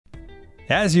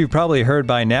As you've probably heard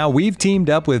by now, we've teamed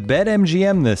up with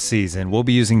BetMGM this season. We'll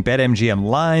be using BetMGM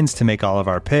lines to make all of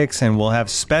our picks, and we'll have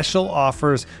special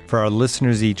offers for our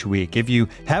listeners each week. If you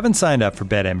haven't signed up for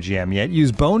BetMGM yet,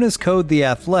 use bonus code The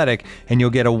Athletic, and you'll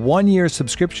get a 1-year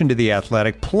subscription to The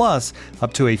Athletic, plus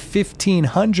up to a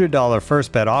 $1,500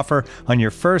 first bet offer on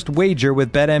your first wager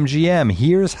with BetMGM.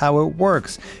 Here's how it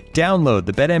works. Download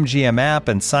the BetMGM app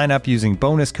and sign up using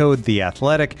bonus code The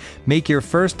Athletic. Make your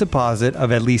first deposit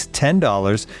of at least $10.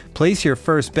 Place your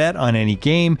first bet on any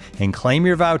game and claim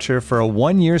your voucher for a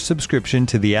 1-year subscription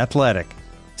to The Athletic.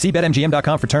 See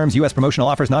BetMGM.com for terms. U.S. promotional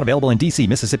offers not available in D.C.,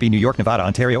 Mississippi, New York, Nevada,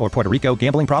 Ontario, or Puerto Rico.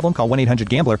 Gambling problem? Call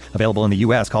 1-800-GAMBLER. Available in the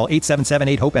U.S. Call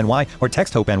 877-8-HOPE-NY or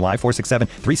text HOPE-NY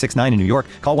 467-369 in New York.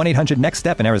 Call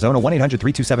 1-800-NEXT-STEP in Arizona.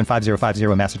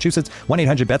 1-800-327-5050 in Massachusetts.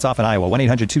 1-800-BETS-OFF in Iowa.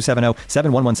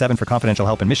 1-800-270-7117 for confidential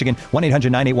help in Michigan.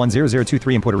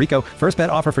 1-800-981-0023 in Puerto Rico. First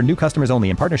bet offer for new customers only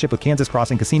in partnership with Kansas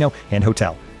Crossing Casino and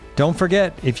Hotel. Don't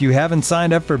forget, if you haven't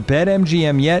signed up for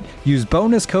BetMGM yet, use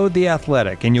bonus code The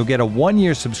Athletic, and you'll get a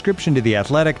 1-year subscription to The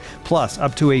Athletic, plus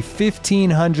up to a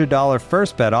 $1,500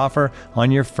 first bet offer on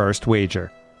your first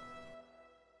wager.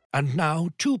 And now,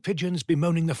 two pigeons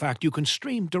bemoaning the fact you can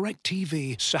stream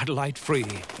DirecTV satellite-free.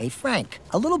 Hey, Frank,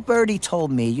 a little birdie told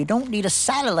me you don't need a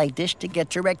satellite dish to get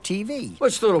DirecTV.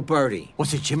 What's little birdie?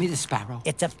 Was it Jimmy the Sparrow?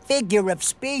 It's a figure of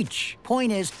speech.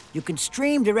 Point is, you can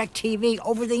stream DirecTV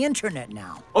over the internet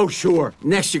now. Oh, sure.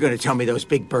 Next you're going to tell me those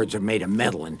big birds are made of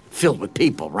metal and filled with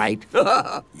people, right?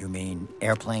 You mean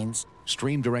airplanes?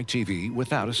 Stream DirecTV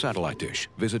without a satellite dish.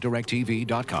 Visit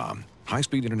DirecTV.com.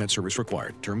 High-speed internet service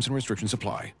required. Terms and restrictions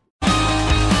apply.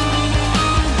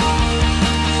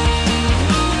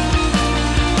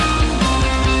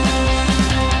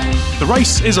 The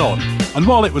race is on, and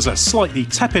while it was a slightly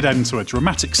tepid end to a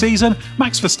dramatic season,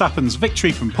 Max Verstappen's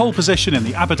victory from pole position in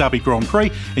the Abu Dhabi Grand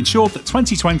Prix ensured that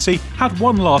 2020 had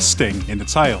one last sting in the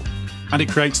tail. And it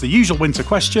creates the usual winter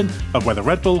question of whether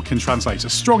Red Bull can translate a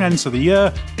strong end to the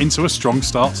year into a strong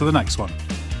start to the next one.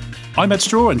 I'm Ed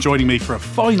Straw, and joining me for a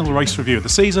final race review of the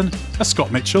season are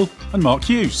Scott Mitchell and Mark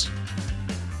Hughes.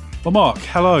 Well, Mark,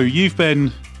 hello. You've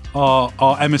been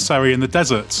our emissary in the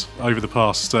desert over the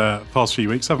past few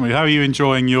weeks, haven't we? How are you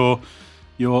enjoying your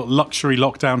luxury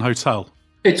lockdown hotel?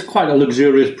 It's quite a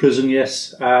luxurious prison,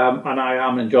 yes, and I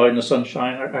am enjoying the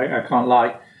sunshine. I can't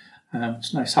lie.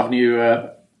 It's nice having you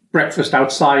breakfast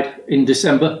outside in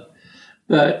December,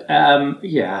 but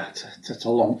it's a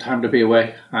long time to be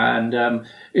away. And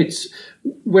it's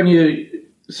when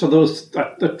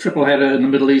the triple header in the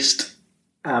Middle East.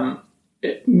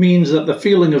 It means that the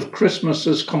feeling of Christmas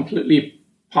has completely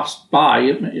passed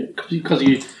by because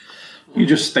you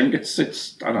just think it's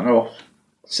I don't know,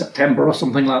 September or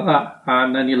something like that,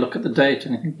 and then you look at the date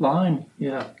and you think, blimey,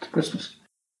 yeah, it's Christmas.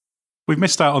 We've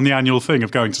missed out on the annual thing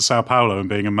of going to Sao Paulo and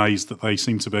being amazed that they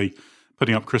seem to be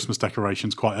putting up Christmas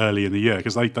decorations quite early in the year,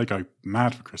 because they go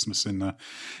mad for Christmas in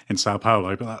Sao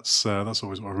Paulo. But that's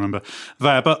always what I remember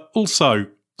there. But also,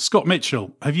 Scott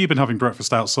Mitchell, have you been having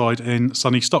breakfast outside in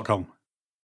sunny Stockholm?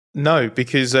 No,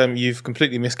 because you've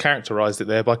completely mischaracterised it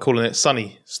there by calling it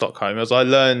sunny Stockholm. As I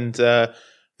learned, I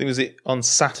think was it on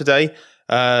Saturday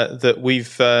that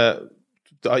we've.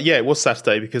 It was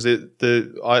Saturday because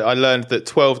I learned that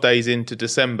 12 days into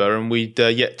December and we'd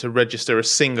yet to register a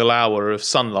single hour of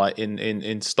sunlight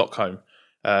in Stockholm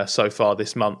so far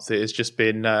this month. It has just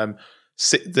been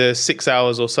the 6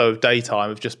 hours or so of daytime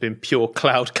have just been pure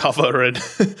cloud cover and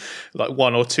like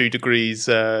 1 or 2 degrees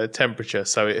temperature.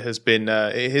 So it has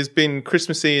been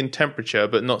Christmassy in temperature,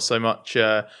 but not so much.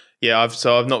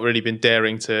 I've not really been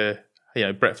daring to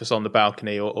breakfast on the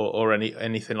balcony or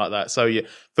anything like that. So yeah,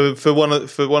 for one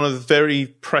of the very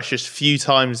precious few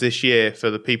times this year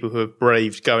for the people who have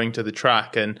braved going to the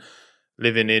track and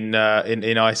living in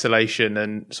isolation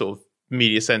and sort of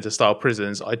media centre style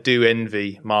prisons, I do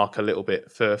envy Mark a little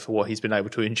bit for what he's been able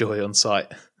to enjoy on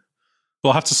site.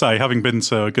 Well, I have to say, having been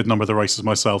to a good number of the races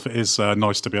myself, it is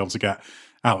nice to be able to get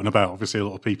out and about. Obviously, a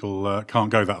lot of people can't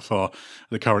go that far at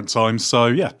the current time. So,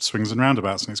 yeah, swings and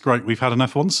roundabouts. And it's great. We've had an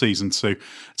F1 season to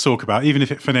talk about, even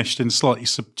if it finished in slightly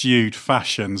subdued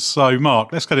fashion. So,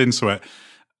 Mark, let's get into it.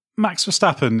 Max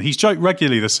Verstappen, he's joked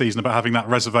regularly this season about having that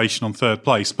reservation on third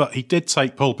place, but he did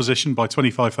take pole position by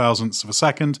 25 thousandths of a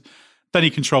second. Then he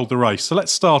controlled the race. So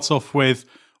let's start off with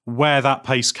where that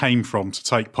pace came from to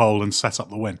take pole and set up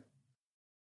the win.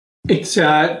 It's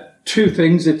two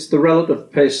things. It's the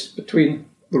relative pace between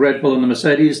the Red Bull and the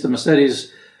Mercedes. The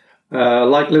Mercedes,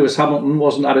 like Lewis Hamilton,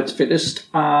 wasn't at its fittest,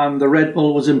 and the Red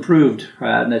Bull was improved.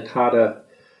 And it had a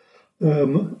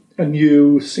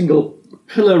new single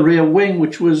pillar rear wing,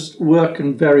 which was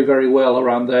working very, very well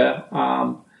around there.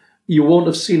 You won't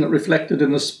have seen it reflected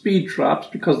in the speed traps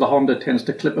because the Honda tends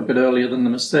to clip a bit earlier than the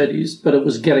Mercedes, but it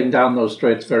was getting down those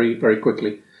straights very, very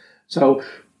quickly. So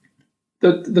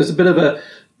there's a bit of a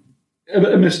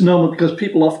misnomer because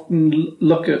people often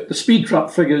look at the speed trap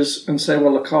figures and say,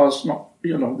 well, the car's not,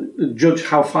 judge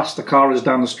how fast the car is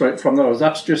down the straight from those.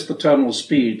 That's just the terminal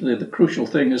speed. The crucial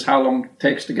thing is how long it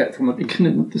takes to get from the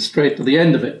beginning of the straight to the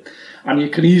end of it. And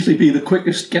you can easily be the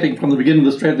quickest getting from the beginning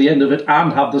of the straight to the end of it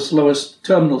and have the slowest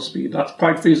terminal speed. That's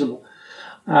quite feasible.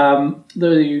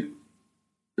 The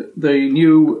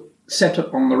new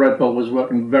setup on the Red Bull was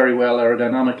working very well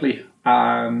aerodynamically,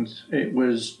 and it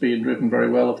was being driven very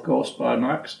well, of course, by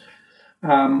Max.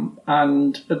 And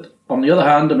on the other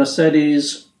hand, the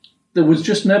Mercedes, there was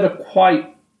just never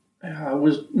quite in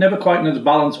its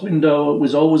balance window. It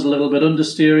was always a little bit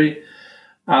understeery.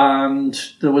 And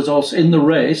there was also in the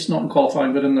race, not in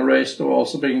qualifying, but in the race, they were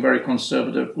also being very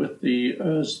conservative with the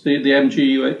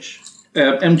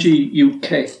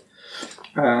MGUK,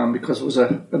 because it was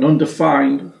an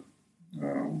undefined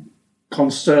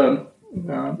concern,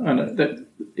 and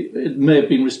it may have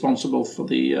been responsible for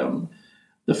the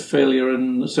failure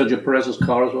in Sergio Perez's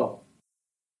car as well.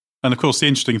 And of course, the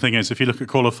interesting thing is, if you look at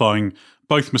qualifying,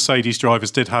 both Mercedes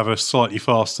drivers did have a slightly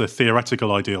faster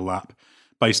theoretical ideal lap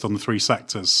based on the three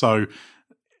sectors. So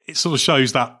it sort of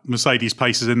shows that Mercedes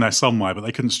pace is in there somewhere, but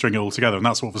they couldn't string it all together. And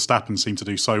that's what Verstappen seemed to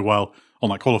do so well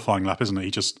on that qualifying lap, isn't it? He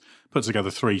just put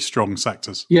together three strong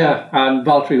sectors. Yeah, and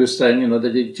Valtteri was saying,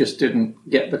 that he just didn't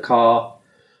get the car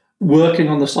working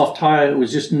on the soft tyre. It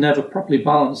was just never properly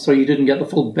balanced, so you didn't get the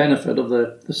full benefit of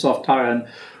the soft tyre. And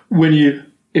when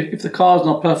if the car's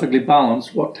not perfectly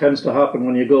balanced, what tends to happen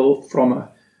when you go from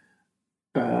a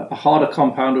harder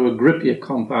compound to a grippier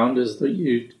compound is that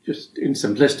you just, in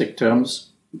simplistic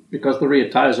terms, because the rear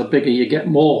tyres are bigger, you get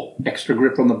more extra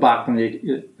grip from the back than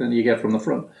you get from the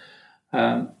front.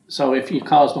 So if your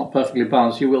car's not perfectly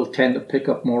balanced, you will tend to pick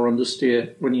up more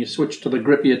understeer when you switch to the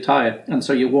grippier tyre, and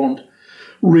so you won't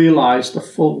realise the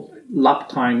full lap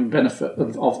time benefit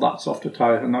of that softer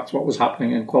tyre, and that's what was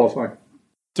happening in qualifying.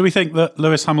 Do we think that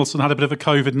Lewis Hamilton had a bit of a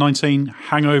COVID-19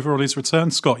 hangover on his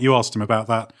return? Scott, you asked him about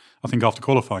that, I think, after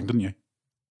qualifying, didn't you?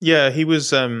 Yeah, he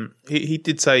was. He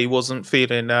did say he wasn't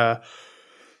feeling at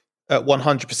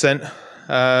 100%.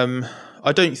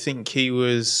 I don't think he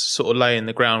was sort of laying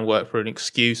the groundwork for an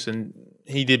excuse, and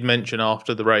he did mention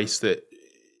after the race that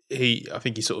I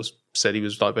think he sort of said he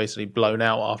was like basically blown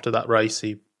out after that race.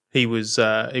 He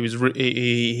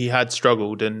had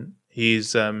struggled, and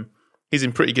he's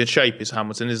in pretty good shape, is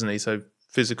Hamilton, isn't he? So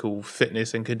physical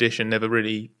fitness and condition never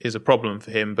really is a problem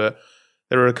for him. But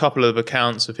there are a couple of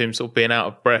accounts of him sort of being out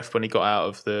of breath when he got out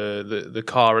of the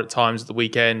car at times at the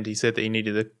weekend. He said that he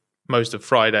needed the most of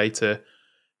Friday to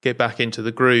get back into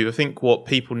the groove. I think what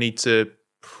people need to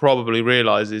probably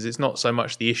realise is it's not so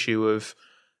much the issue of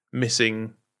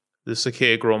missing the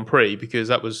Sakir Grand Prix, because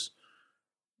that was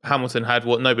Hamilton had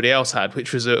what nobody else had,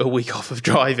 which was a week off of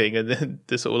driving, and then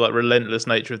the sort of like relentless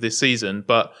nature of this season.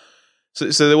 But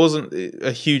so there wasn't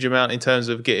a huge amount in terms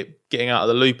of getting out of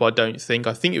the loop, I don't think.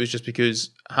 I think it was just because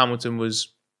Hamilton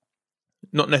was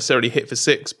not necessarily hit for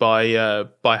six by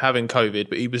having COVID,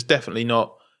 but he was definitely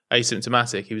not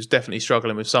asymptomatic. He was definitely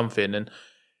struggling with something, and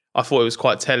I thought it was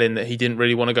quite telling that he didn't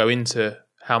really want to go into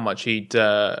how much he'd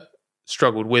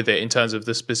struggled with it in terms of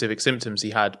the specific symptoms he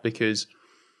had, because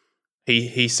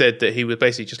he said that he was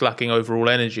basically just lacking overall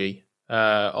energy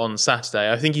on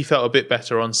Saturday. I think he felt a bit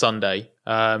better on Sunday.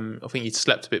 I think he'd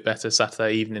slept a bit better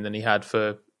Saturday evening than he had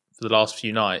for the last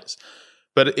few nights.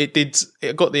 But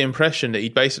it got the impression that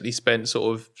he'd basically spent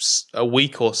sort of a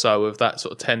week or so of that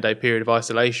sort of 10-day period of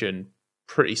isolation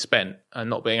pretty spent and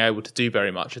not being able to do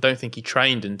very much. I don't think he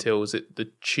trained until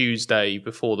the Tuesday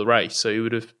before the race, so he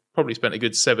would have probably spent a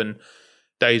good 7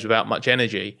 days without much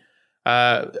energy.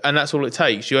 And that's all it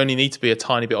takes. You only need to be a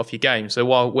tiny bit off your game. So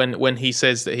when he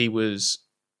says that he was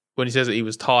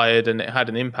tired and it had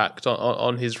an impact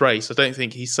on his race, I don't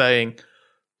think he's saying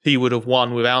he would have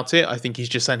won without it. I think he's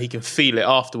just saying he can feel it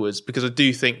afterwards, because I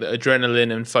do think that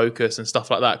adrenaline and focus and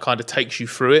stuff like that kind of takes you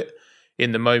through it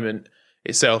in the moment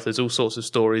itself. There's all sorts of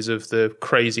stories of the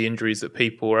crazy injuries that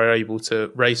people are able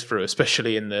to race through,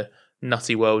 especially in the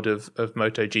nutty world of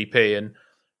MotoGP. And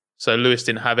so Lewis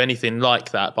didn't have anything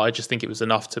like that, but I just think it was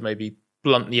enough to maybe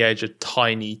blunt the edge a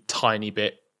tiny, tiny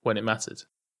bit when it mattered.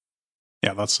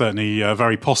 Yeah, that's certainly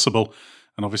very possible.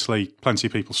 And obviously, plenty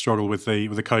of people struggle with the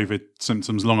COVID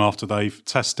symptoms long after they've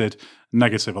tested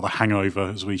negative, or the hangover,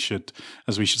 as we should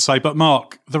say. But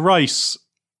Mark, the race,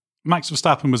 Max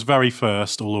Verstappen was very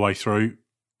first all the way through.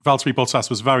 Valtteri Bottas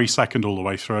was very second all the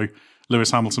way through.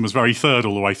 Lewis Hamilton was very third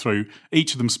all the way through.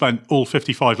 Each of them spent all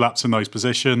 55 laps in those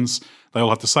positions. They all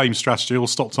had the same strategy, all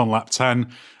stopped on lap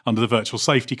 10 under the virtual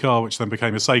safety car, which then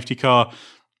became a safety car.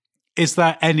 Is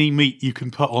there any meat you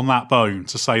can put on that bone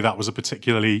to say that was a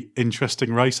particularly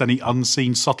interesting race? Any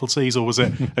unseen subtleties, or was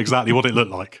it exactly what it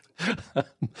looked like?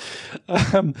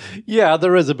 Yeah,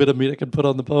 there is a bit of meat I can put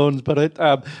on the bones, but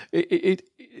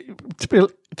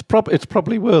it's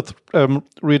probably worth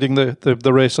reading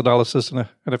the race analysis in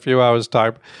a few hours'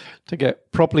 time to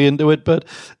get properly into it. But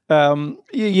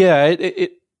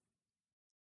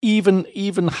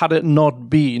even had it not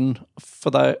been for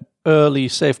the early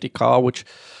safety car, which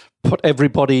put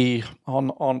everybody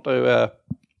onto the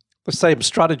same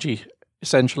strategy,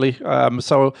 essentially.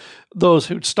 So those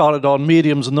who started on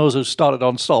mediums and those who started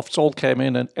on softs all came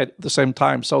in at the same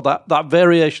time. So that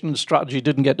variation in strategy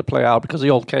didn't get to play out because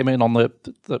they all came in on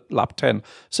the lap 10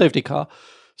 safety car.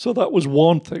 So that was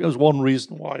one thing. That was one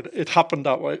reason why it happened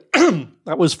that way.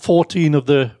 That was 14 of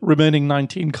the remaining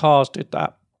 19 cars did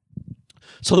that.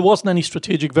 So there wasn't any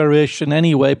strategic variation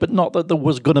anyway, but not that there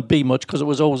was going to be much because it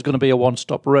was always going to be a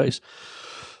one-stop race.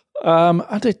 And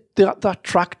that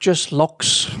track just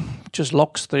locks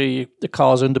the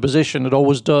cars into position. It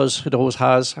always does. It always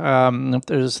has.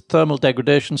 There's thermal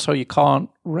degradation, so you can't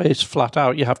race flat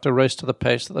out. You have to race to the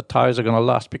pace that the tyres are going to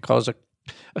last because a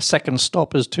second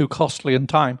stop is too costly in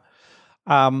time.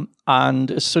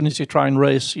 And as soon as you try and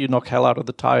race, you knock hell out of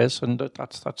the tyres, and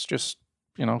that's just...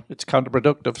 it's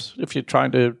counterproductive if you're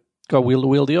trying to go wheel to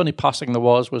wheel. The only passing there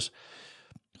was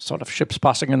sort of ships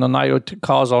passing in the night to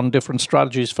cars on different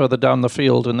strategies further down the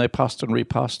field, and they passed and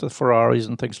repassed the Ferraris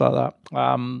and things like that.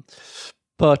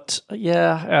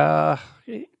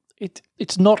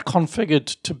 It's not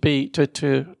configured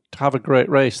to have a great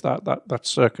race, that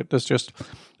circuit. There's just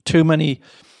too many.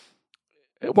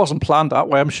 It wasn't planned that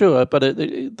way, I'm sure, but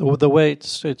the way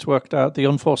it's worked out, the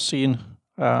unforeseen.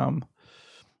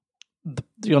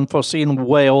 The unforeseen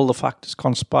way all the factors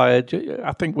conspired.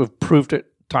 I think we've proved it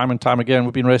time and time again.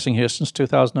 We've been racing here since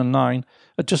 2009.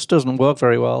 It just doesn't work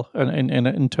very well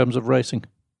in terms of racing.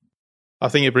 I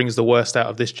think it brings the worst out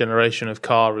of this generation of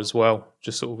car as well.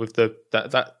 Just sort of with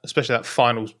that especially that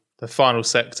final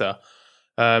sector,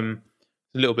 a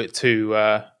little bit too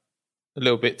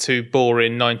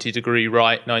boring. 90-degree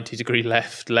right, 90-degree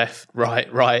left,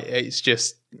 right. It's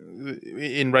just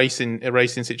in a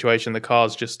racing situation, the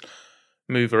cars just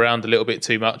move around a little bit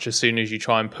too much as soon as you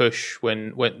try and push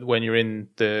when you're in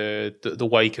the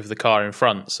wake of the car in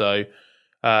front. So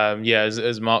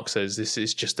as Mark says, this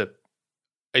is just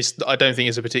I don't think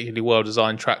it's a particularly well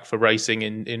designed track for racing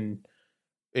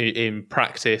in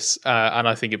practice, and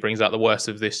I think it brings out the worst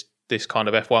of this kind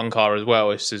of F1 car as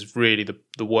well. This is really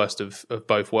the worst of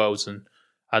both worlds and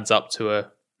adds up to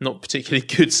a not particularly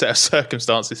good set of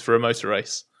circumstances for a motor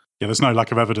race. Yeah, there's no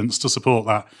lack of evidence to support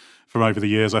that from over the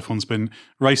years. F1's been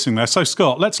racing there. So,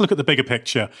 Scott, let's look at the bigger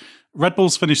picture. Red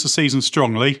Bull's finished the season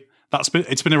strongly.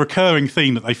 It's been a recurring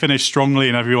theme that they finish strongly,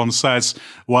 and everyone says,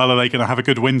 well, are they going to have a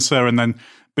good winter and then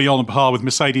be on par with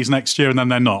Mercedes next year, and then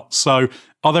they're not. So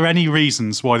are there any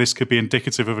reasons why this could be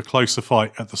indicative of a closer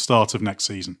fight at the start of next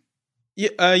season?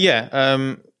 I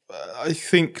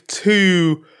think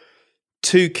two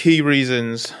key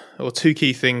reasons, or two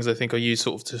key things I think are used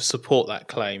sort of to support that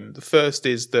claim. The first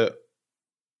is that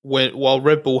while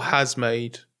Red Bull has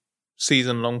made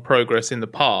season-long progress in the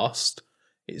past,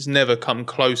 it's never come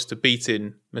close to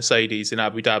beating Mercedes in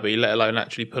Abu Dhabi, let alone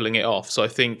actually pulling it off. So I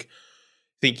think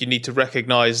you need to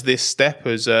recognise this step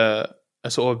as a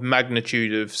sort of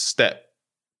magnitude of step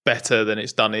better than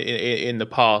it's done in the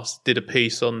past. Did a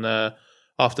piece on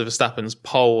after Verstappen's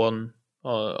pole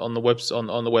on the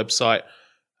website,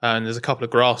 and there's a couple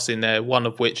of graphs in there, one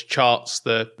of which charts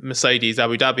the Mercedes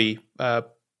Abu Dhabi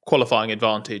qualifying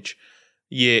advantage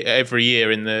every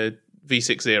year in the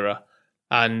V6 era,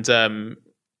 and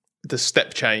the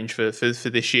step change for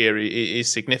this year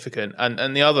is significant.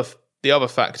 And the other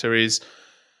factor is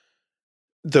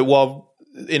that while,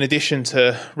 in addition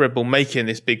to Red Bull making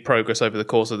this big progress over the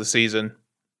course of the season,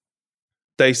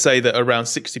 they say that around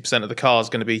 60% of the car is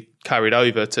going to be carried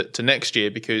over to next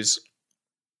year, because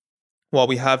while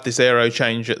we have this aero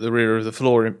change at the rear of the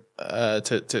floor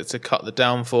to cut the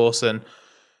downforce, and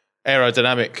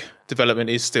aerodynamic development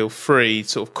is still free,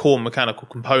 sort of core mechanical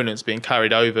components being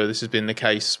carried over. This has been the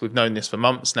case. We've known this for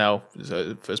months now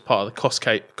as part of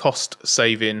the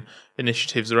cost-saving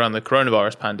initiatives around the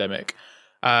coronavirus pandemic,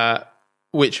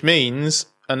 which means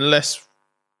unless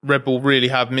Red Bull really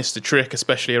have missed a trick,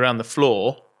 especially around the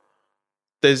floor,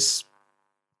 there's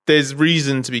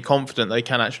reason to be confident they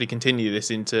can actually continue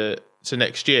this into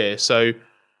next year. So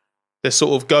they're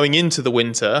sort of going into the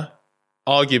winter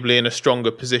arguably in a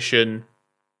stronger position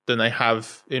than they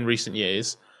have in recent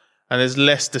years, and there's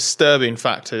less disturbing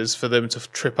factors for them to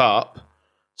trip up.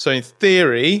 So in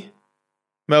theory,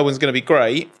 Melbourne's going to be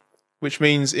great, which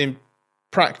means in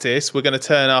practice we're going to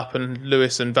turn up and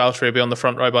Lewis and Valtteri will be on the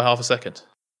front row by half a second.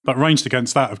 But ranged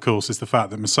against that, of course, is the fact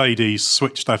that Mercedes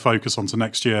switched their focus onto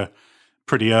next year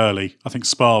pretty early. I think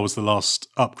Spa was the last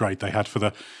upgrade they had for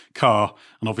the car,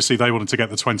 and obviously they wanted to get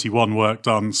the 21 work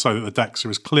done so that the decks are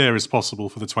as clear as possible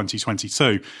for the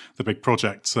 2022, the big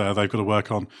project they've got to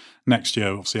work on next year.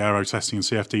 Obviously aero testing and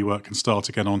CFD work can start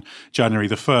again on January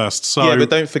the 1st. So yeah, but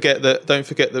don't forget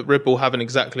that Red Bull haven't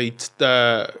exactly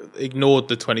ignored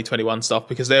the 2021 stuff,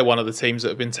 because they're one of the teams that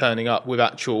have been turning up with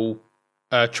actual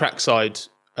trackside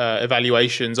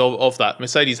evaluations of that.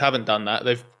 Mercedes haven't done that.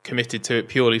 They've committed to it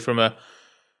purely from a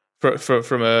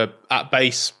at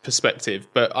base perspective.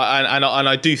 But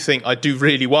I do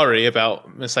really worry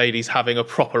about Mercedes having a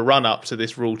proper run up to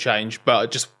this rule change.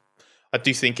 But I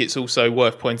do think it's also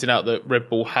worth pointing out that Red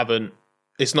Bull haven't.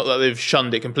 It's not that they've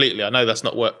shunned it completely. I know that's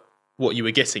not what you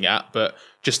were getting at, but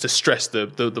just to stress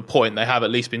the point, they have at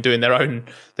least been doing their own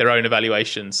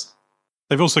evaluations.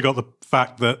 They've also got the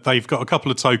fact that they've got a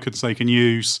couple of tokens they can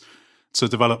use to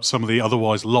develop some of the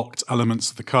otherwise locked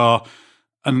elements of the car.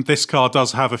 And this car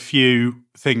does have a few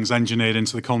things engineered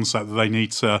into the concept that they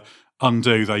need to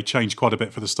undo. They changed quite a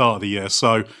bit for the start of the year.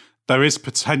 So there is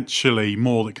potentially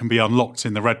more that can be unlocked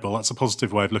in the Red Bull. That's a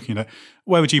positive way of looking at it.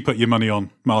 Where would you put your money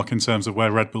on, Mark, in terms of where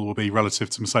Red Bull will be relative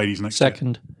to Mercedes next year?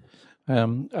 Second.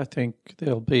 I think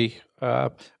they'll be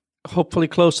hopefully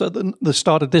closer than the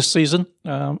start of this season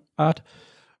and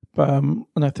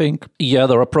I think,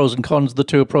 there are pros and cons to the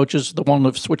two approaches. The one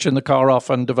of switching the car off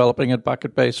and developing it back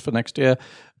at base for next year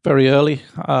very early.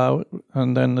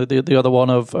 And then the other one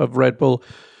of Red Bull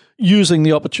using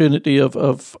the opportunity of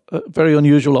a very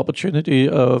unusual opportunity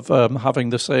of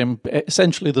having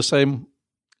essentially the same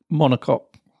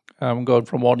monocoque going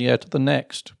from one year to the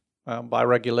next by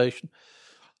regulation,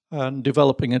 and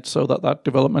developing it so that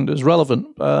development is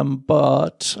relevant.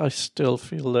 But I still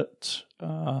feel that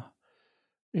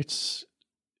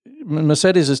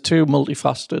Mercedes is too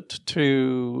multifaceted,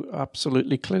 too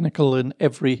absolutely clinical in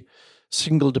every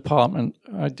single department.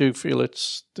 I do feel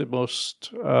it's the most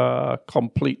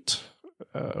complete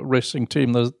racing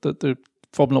team that the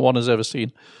Formula One has ever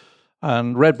seen.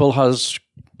 And Red Bull has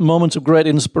moments of great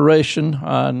inspiration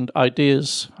and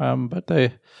ideas, but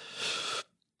they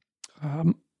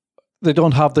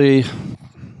don't have the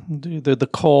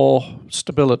core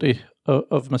stability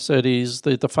of Mercedes.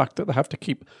 The fact that they have to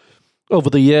keep over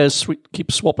the years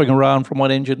keep swapping around from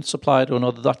one engine supplier to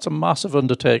another, that's a massive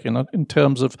undertaking in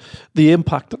terms of the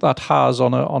impact that has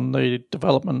on the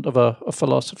development of a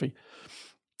philosophy.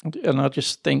 And I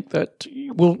just think that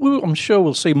I'm sure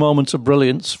we'll see moments of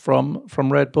brilliance from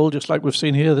Red Bull, just like we've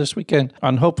seen here this weekend.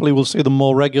 And hopefully we'll see them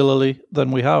more regularly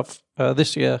than we have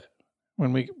this year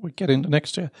when we get into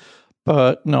next year.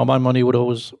 But no, my money would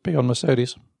always be on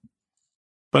Mercedes.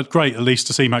 But great, at least,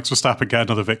 to see Max Verstappen get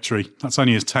another victory. That's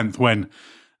only his 10th win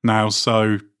now,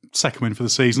 so second win for the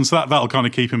season. So that'll kind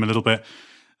of keep him a little bit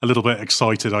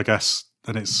excited, I guess.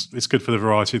 And it's good for the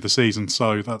variety of the season.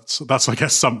 So that's I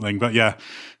guess something. But yeah,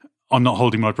 I'm not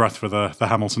holding my breath for the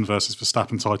Hamilton versus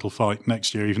Verstappen title fight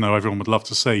next year, even though everyone would love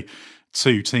to see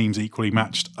two teams equally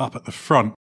matched up at the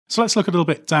front. So let's look a little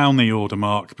bit down the order,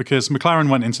 Mark, because McLaren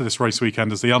went into this race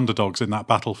weekend as the underdogs in that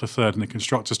battle for third in the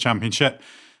Constructors' Championship.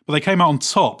 But they came out on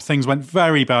top. Things went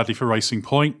very badly for Racing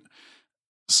Point.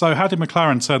 So how did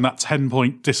McLaren turn that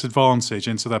 10-point disadvantage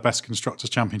into their best Constructors'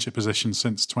 Championship position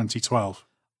since 2012?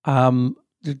 I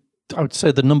would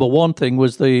say the number one thing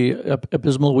was the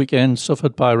abysmal weekend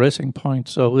suffered by Racing Point.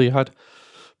 So we had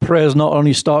Perez not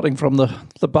only starting from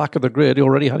the back of the grid, he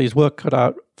already had his work cut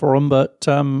out for him, but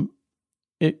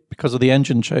because of the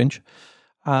engine change.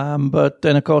 But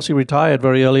then, of course, he retired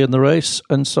very early in the race,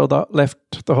 and so that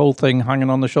left the whole thing hanging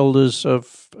on the shoulders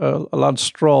of Lance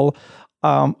Stroll.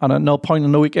 And at no point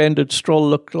in the weekend did Stroll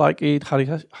look like he'd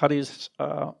had his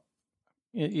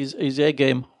A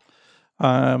game.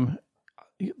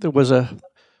 There was I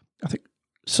think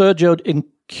Sergio in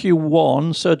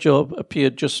Q1. Sergio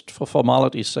appeared just for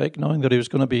formality's sake, knowing that he was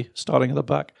going to be starting at the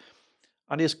back,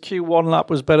 and his Q1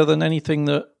 lap was better than anything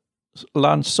that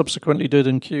Lance subsequently did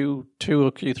in Q2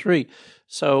 or Q3.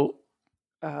 So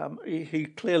he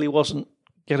clearly wasn't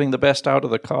getting the best out of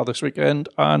the car this weekend,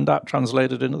 and that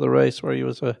translated into the race where he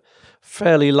was a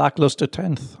fairly lackluster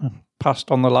 10th and passed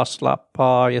on the last lap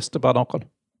by Esteban Ocon.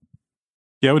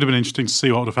 Yeah, it would have been interesting to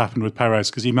see what would have happened with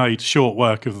Perez, because he made short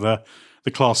work of the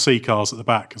Class C cars at the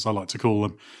back, as I like to call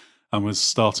them. and was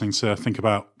starting to think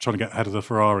about trying to get ahead of the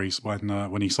Ferraris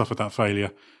when he suffered that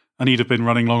failure. And he'd have been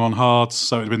running long on hards,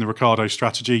 so it had been the Ricciardo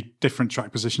strategy, different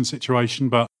track position situation,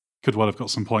 but could well have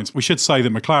got some points. We should say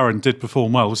that McLaren did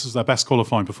perform well. This is their best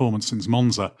qualifying performance since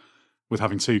Monza, with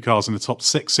having 2 cars in the top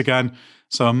 6 again.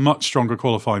 So a much stronger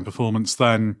qualifying performance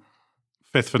than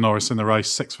 5th for Norris in the race,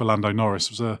 6th for Lando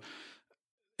Norris.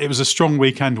 It was a strong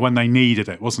weekend when they needed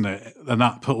it, wasn't it? And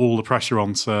that put all the pressure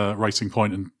onto Racing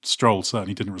Point, and Stroll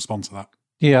certainly didn't respond to that.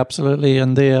 Yeah, absolutely.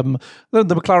 And the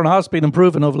McLaren has been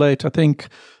improving of late. I think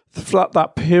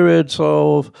that period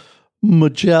of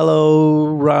Mugello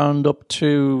round up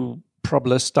to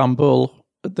probably Istanbul,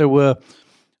 they were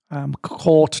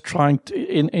caught trying to,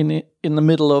 in the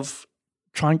middle of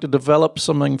trying to develop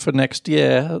something for next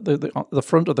year, the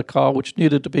front of the car, which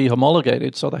needed to be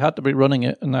homologated. So they had to be running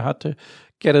it, and they had to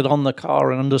get it on the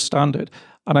car and understand it.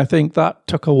 And I think that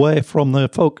took away from the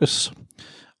focus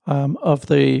of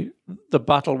the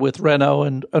battle with Renault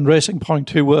and Racing Point,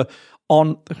 who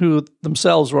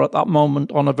themselves were at that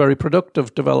moment on a very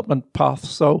productive development path.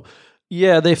 So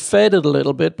yeah, they faded a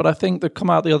little bit, but I think they've come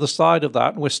out the other side of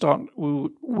that, and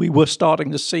we were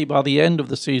starting to see by the end of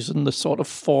the season the sort of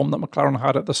form that McLaren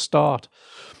had at the start.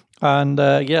 And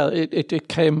it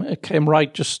came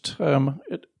right just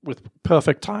with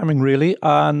perfect timing, really.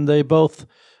 And they both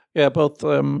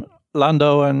Lando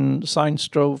and Sainz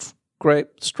drove great,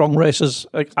 strong races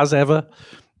as ever.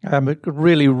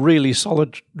 Really, really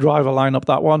solid driver lineup,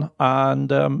 that one. And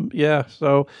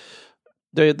so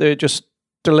they just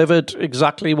delivered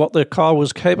exactly what the car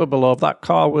was capable of. That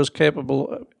car was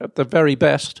capable at the very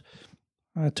best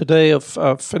today of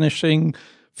finishing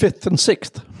 5th and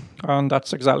 6th. And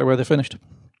that's exactly where they finished.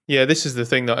 Yeah, this is the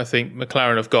thing that I think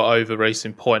McLaren have got over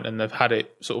Racing Point, and they've had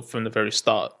it sort of from the very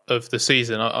start of the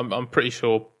season. I'm pretty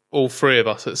sure all 3 of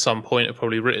us at some point have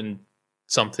probably written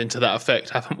something to that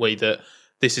effect, haven't we? That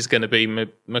this is going to be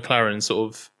McLaren's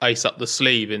sort of ace up the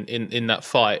sleeve in that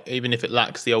fight, even if it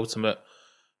lacks the ultimate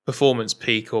performance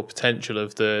peak or potential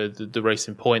of the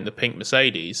Racing Point, the pink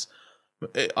Mercedes.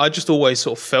 I just always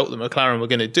sort of felt that McLaren were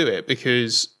going to do it,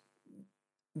 because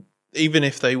even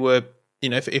if they were,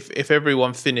 if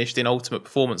everyone finished in ultimate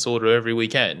performance order every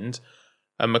weekend,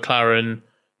 and McLaren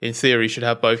in theory should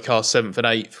have both cars 7th and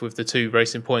 8th with the 2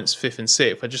 Racing Points 5th and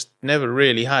 6th, I just never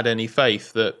really had any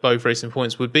faith that both Racing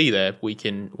Points would be there week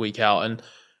in, week out. And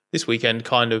this weekend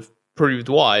kind of proved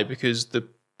why, because the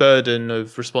burden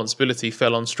of responsibility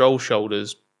fell on Stroll's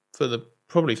shoulders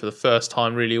probably for the first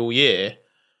time really all year.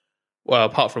 Well,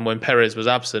 apart from when Perez was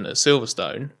absent at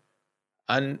Silverstone,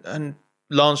 and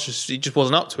Lance just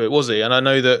wasn't up to it, was he? And I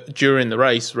know that during the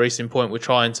race, Racing Point were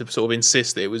trying to sort of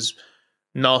insist that it was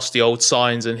nasty old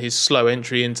Sainz and his slow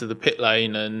entry into the pit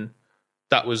lane, and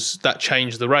that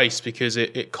changed the race because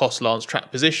it cost Lance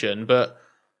track position. But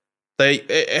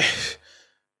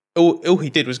all he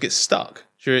did was get stuck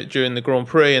during the Grand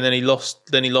Prix, and then he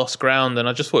lost ground, and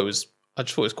I just thought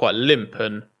it was quite limp.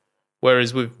 And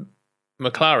whereas with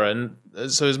McLaren,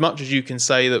 so as much as you can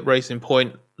say that Racing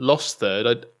Point lost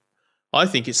third, I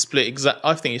think it's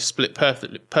split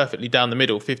perfectly down the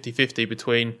middle, 50-50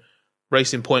 between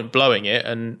Racing Point blowing it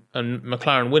and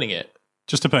McLaren winning it.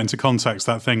 Just to put into context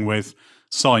that thing with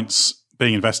Sainz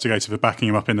being investigated for backing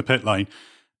him up in the pit lane,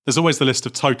 there's always the list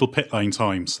of total pit lane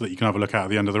times that you can have a look at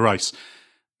the end of the race.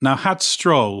 Now, had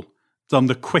Stroll done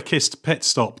the quickest pit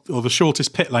stop or the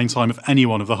shortest pit lane time of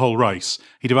anyone of the whole race,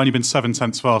 he'd have only been 7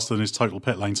 tenths faster than his total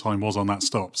pit lane time was on that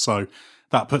stop. So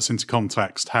that puts into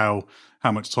context how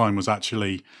much time was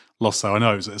actually lost there. I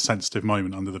know it was at a sensitive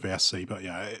moment under the VSC, but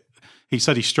yeah, he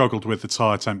said he struggled with the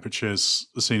tyre temperatures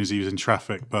as soon as he was in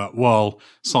traffic, but while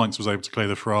Sainz was able to clear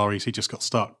the Ferraris, he just got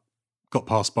stuck, got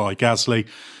passed by Gasly,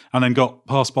 and then got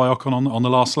passed by Ocon on the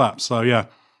last lap. So yeah,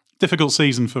 difficult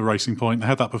season for Racing Point. They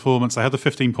had that performance. They had the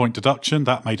 15-point deduction.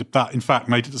 That in fact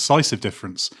made a decisive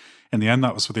difference. In the end,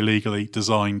 that was for the illegally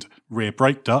designed rear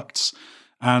brake ducts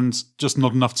and just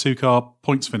not enough 2-car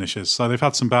points finishes. So they've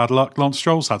had some bad luck. Lance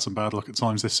Stroll's had some bad luck at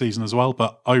times this season as well.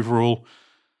 But overall,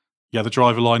 yeah, the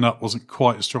driver lineup wasn't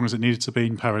quite as strong as it needed to be.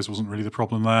 And Perez wasn't really the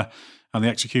problem there. And the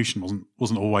execution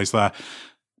wasn't always there.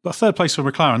 But third place for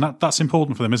McLaren, that's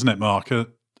important for them, isn't it, Mark? A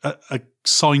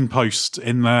signpost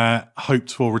in their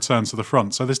hoped-for return to the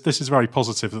front. So this is very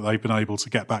positive that they've been able to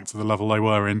get back to the level they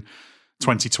were in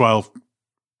 2012,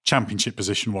 championship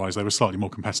position-wise. They were slightly more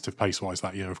competitive pace-wise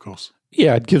that year, of course.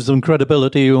 Yeah, it gives them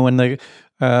credibility when they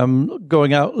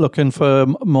going out looking for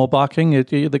more backing.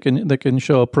 They can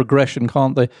show progression,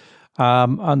 can't they?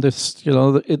 And this,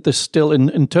 there's still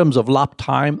in terms of lap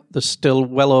time, they're still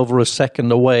well over a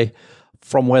second away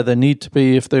from where they need to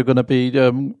be if they're going to be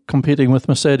competing with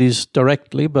Mercedes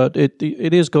directly, but it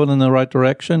is going in the right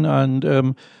direction,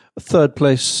 and third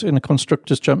place in a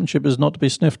Constructors' Championship is not to be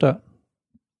sniffed at.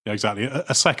 Yeah, exactly.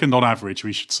 A second on average,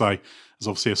 we should say, as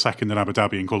obviously a second in Abu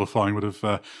Dhabi in qualifying would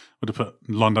have put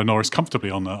Lando Norris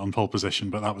comfortably on pole position,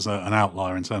 but that was an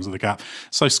outlier in terms of the gap.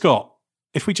 So, Scott,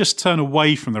 if we just turn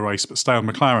away from the race but stay on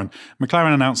McLaren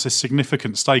announced a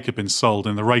significant stake had been sold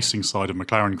in the racing side of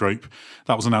McLaren Group.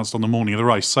 That was announced on the morning of the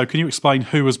race. So, can you explain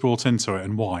who was brought into it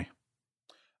and why?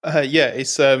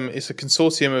 It's a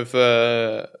consortium of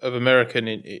American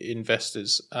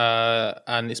investors,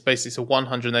 and it's a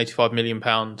 £185 million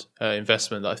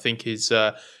investment that I think is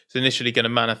initially going to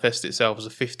manifest itself as a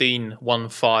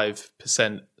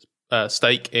 15%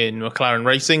 stake in McLaren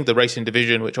Racing, the racing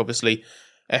division, which obviously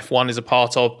F1 is a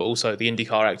part of, but also the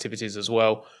IndyCar activities as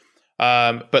well.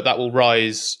 But that will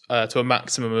rise to a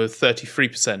maximum of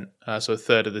 33%, so a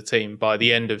third of the team by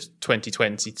the end of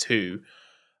 2022.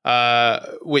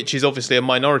 Which is obviously a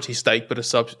minority stake, but a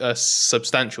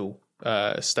substantial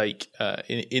stake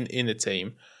in the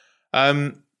team.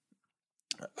 And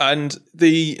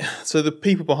the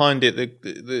people behind it,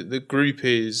 the group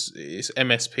is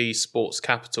MSP Sports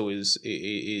Capital is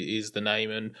the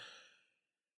name, and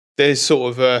there's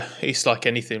sort of it's like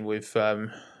anything with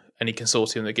any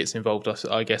consortium that gets involved.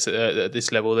 I guess at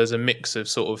this level, there's a mix of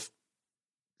sort of,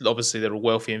 obviously they're all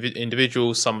wealthy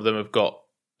individuals. Some of them have got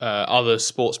other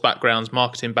sports backgrounds,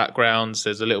 marketing backgrounds.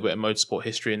 There's a little bit of motorsport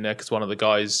history in there because one of the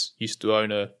guys used to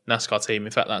own a NASCAR team.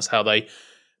 In fact, that's how they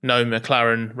know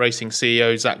McLaren Racing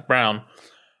CEO Zach Brown.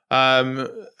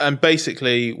 And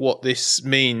basically what this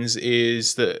means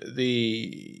is that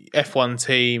the F1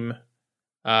 team,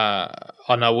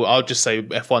 I'll just say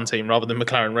F1 team rather than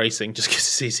McLaren Racing just because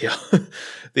it's easier.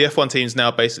 The F1 team is now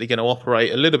basically going to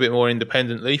operate a little bit more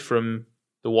independently from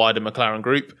the wider McLaren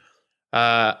group.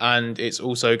 And it's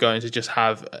also going to just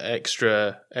have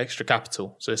extra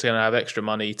capital. So it's going to have extra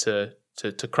money to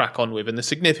crack on with. And the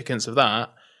significance of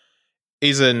that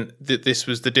isn't that this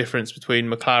was the difference between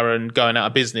McLaren going out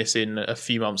of business in a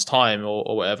few months' time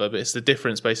or whatever, but it's the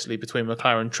difference basically between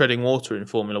McLaren treading water in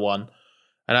Formula One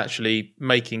and actually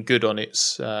making good on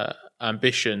its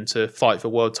ambition to fight for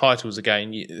world titles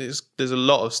again. There's a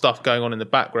lot of stuff going on in the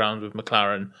background with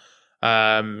McLaren,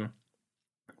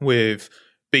 with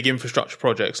big infrastructure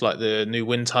projects like the new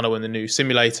wind tunnel and the new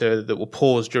simulator that were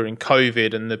paused during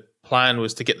COVID, and the plan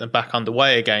was to get them back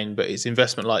underway again, but it's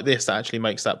investment like this that actually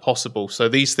makes that possible. So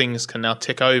these things can now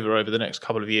tick over the next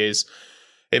couple of years.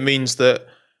 It means that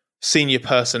senior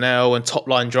personnel and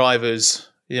top-line drivers,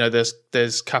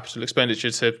 there's capital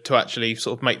expenditure to actually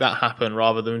sort of make that happen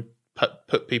rather than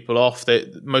put people off.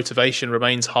 The motivation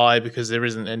remains high because there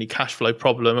isn't any cash flow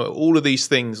problem. All of these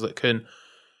things that can,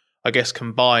 I guess,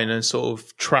 combine and sort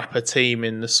of trap a team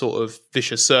in the sort of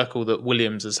vicious circle that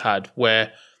Williams has had,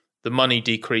 where the money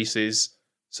decreases,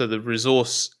 so the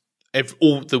resource,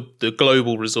 all the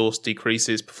global resource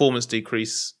decreases, performance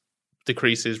decreases,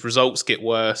 results get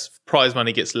worse, prize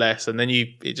money gets less, and then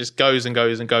it just goes and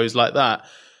goes and goes like that.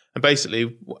 And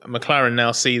basically, McLaren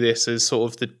now see this as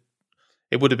sort of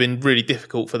it would have been really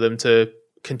difficult for them to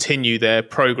continue their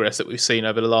progress that we've seen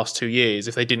over the last 2 years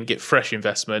if they didn't get fresh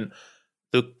investment.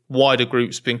 The wider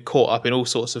group's been caught up in all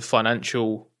sorts of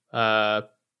financial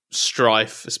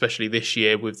strife, especially this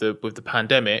year with the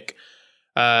pandemic.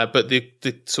 But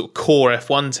the sort of core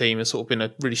F1 team has sort of been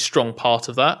a really strong part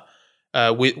of that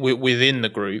within the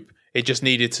group. It just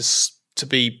needed to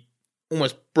be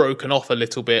almost broken off a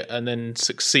little bit and then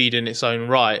succeed in its own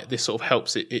right. This sort of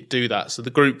helps it do that. So the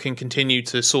group can continue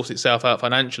to sort itself out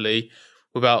financially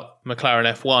without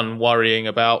McLaren F1 worrying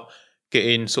about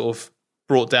getting sort of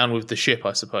brought down with the ship,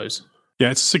 I suppose.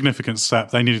 Yeah, it's a significant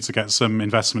step. They needed to get some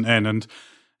investment in, and it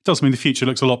does mean the future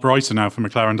looks a lot brighter now for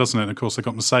McLaren, doesn't it? And of course, they've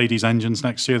got Mercedes engines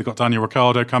next year. They've got Daniel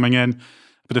Ricciardo coming in,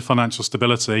 a bit of financial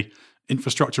stability,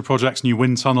 infrastructure projects, new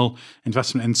wind tunnel,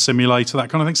 investment in simulator, that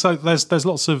kind of thing. So there's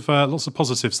lots of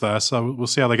positives there. So we'll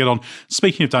see how they get on.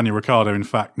 Speaking of Daniel Ricciardo, in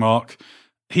fact, Mark,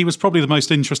 he was probably the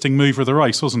most interesting mover of the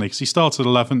race, wasn't he? Because he started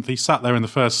 11th. He sat there in the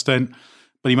first stint,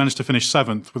 but he managed to finish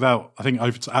 7th without, I think,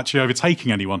 actually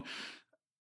overtaking anyone.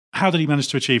 How did he manage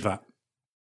to achieve that?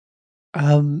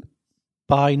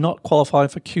 By not qualifying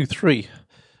for Q3,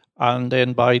 and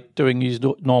then by doing his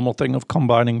normal thing of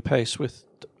combining pace with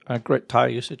great tyre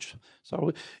usage.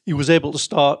 So he was able to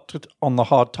start on the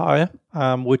hard tyre,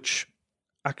 which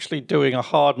actually doing a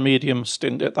hard medium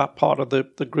stint at that part of the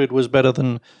grid was better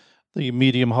than the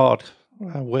medium hard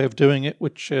way of doing it,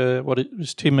 which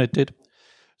his teammate did.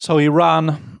 So he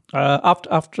ran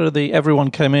after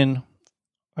everyone came in.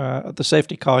 The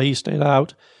safety car, he stayed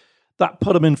out. that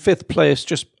put him in 5th place,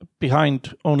 just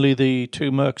behind only the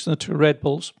 2 Mercs and the 2 Red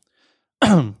Bulls.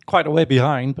 Quite a way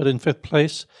behind, but in 5th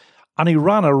place. And he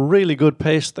ran a really good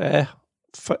pace there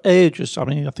for ages. I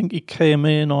mean, I think he came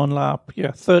in on lap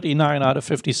 39 out of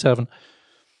 57,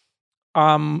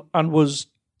 and was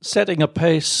setting a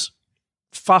pace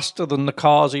faster than the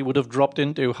cars he would have dropped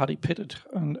into had he pitted.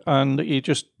 And he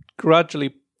just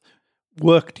gradually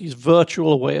worked his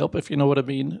virtual way up, if you know what I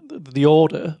mean, the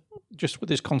order, just with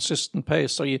his consistent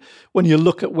pace. So when you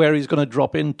look at where he's going to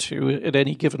drop into at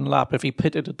any given lap, if he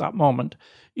pitted at that moment,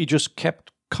 he just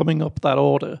kept coming up that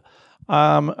order.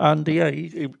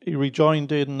 He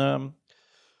rejoined in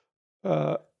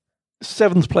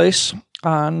 7th place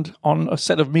and on a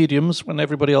set of mediums when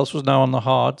everybody else was now on the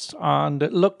hards. And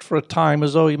it looked for a time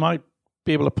as though he might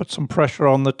be able to put some pressure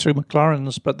on the 2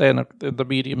 McLarens, but then the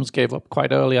mediums gave up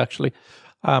quite early, actually.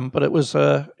 But it was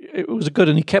good,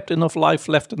 and he kept enough life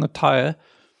left in the tyre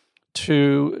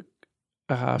to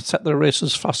set the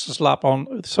race's fastest lap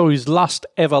on. So his last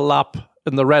ever lap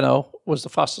in the Renault was the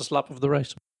fastest lap of the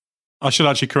race. I should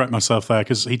actually correct myself there,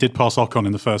 because he did pass Ocon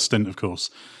in the first stint, of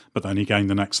course, but then he gained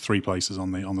the next 3 places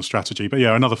on the strategy. But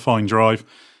yeah, another fine drive.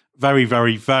 Very,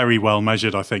 very, very well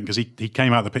measured, I think, because he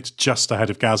came out of the pits just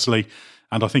ahead of Gasly,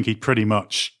 and I think he pretty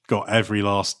much got every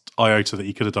last iota that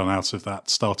he could have done out of that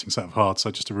starting set of hards. So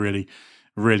just a really,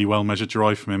 really well measured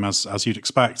drive from him, as you'd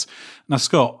expect. Now,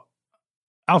 Scott,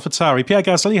 AlphaTauri, Pierre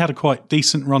Gasly had a quite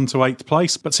decent run to 8th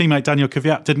place, but teammate Daniel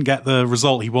Kvyat didn't get the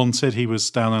result he wanted. He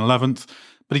was down in 11th.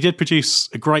 But he did produce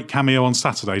a great cameo on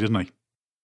Saturday, didn't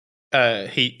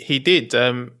he? He did.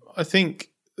 I think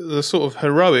the sort of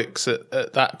heroics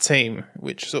at that team,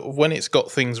 which sort of when it's got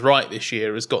things right this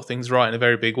year, has got things right in a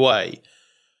very big way,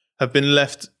 have been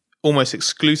left almost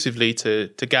exclusively to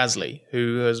Gasly,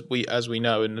 who, as we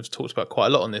know and have talked about quite a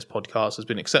lot on this podcast, has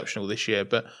been exceptional this year.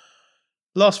 But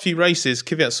last few races,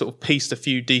 Kvyat sort of pieced a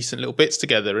few decent little bits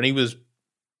together, and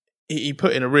he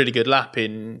put in a really good lap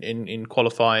in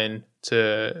qualifying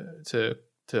to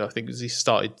I think he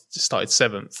started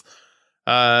 7th,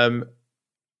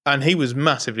 and he was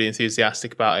massively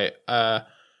enthusiastic about it. Well,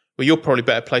 you're probably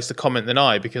better placed to comment than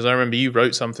I, because I remember you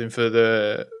wrote something for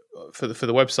the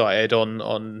website, Ed,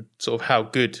 on sort of how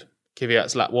good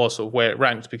Kvyat's lap was, or where it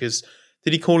ranked. Because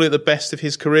did he call it the best of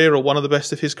his career or one of the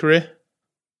best of his career?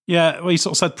 Yeah, well, he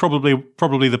sort of said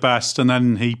probably the best, and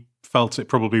then he felt it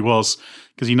probably was,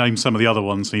 because he named some of the other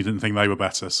ones and he didn't think they were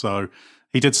better. So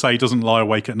he did say he doesn't lie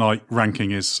awake at night ranking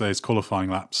his qualifying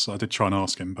laps. I did try and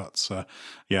ask him, but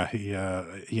he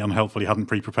unhelpfully hadn't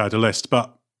pre-prepared a list.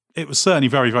 But it was certainly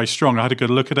very, very strong. I had a good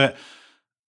look at it.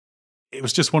 It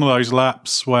was just one of those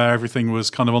laps where everything was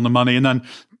kind of on the money. And then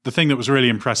the thing that was really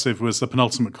impressive was the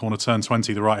penultimate corner, turn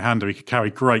 20, the right-hander. He could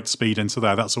carry great speed into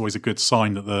there. That's always a good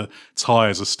sign that the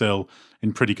tyres are still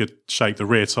in pretty good shape. The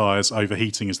rear tyres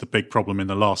overheating is the big problem in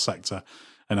the last sector.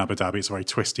 In Abu Dhabi, it's a very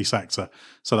twisty sector,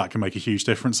 so that can make a huge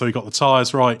difference. So he got the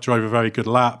tyres right, drove a very good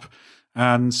lap,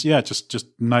 and just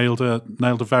nailed a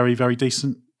very, very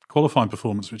decent qualifying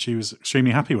performance, which he was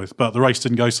extremely happy with. But the race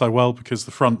didn't go so well because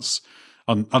the fronts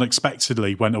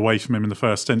unexpectedly went away from him in the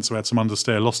first stint, so he had some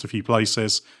understeer, lost a few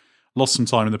places, lost some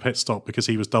time in the pit stop because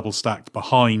he was double stacked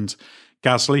behind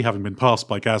Gasly, having been passed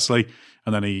by Gasly,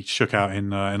 and then he shook out in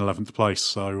 11th place.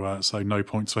 So no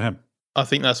points for him. I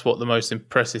think that's what the most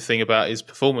impressive thing about his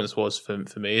performance was for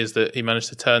me, is that he managed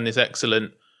to turn this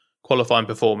excellent qualifying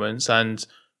performance, and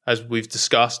as we've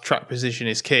discussed, track position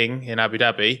is king in Abu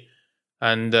Dhabi,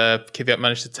 and Kvyat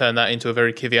managed to turn that into a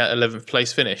very Kvyat 11th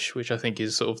place finish, which I think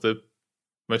is sort of the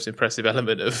most impressive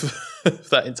element of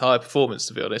that entire performance,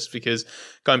 to be honest, because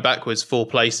going backwards 4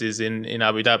 places in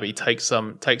Abu Dhabi takes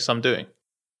some doing.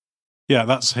 Yeah,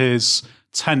 that's his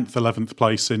 10th, 11th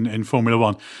place in Formula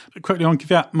One. But quickly on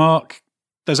Kvyat, Mark,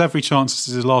 there's every chance this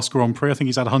is his last Grand Prix. I think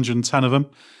he's had 110 of them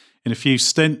in a few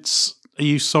stints. Are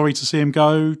you sorry to see him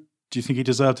go? Do you think he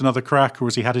deserved another crack, or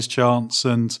has he had his chance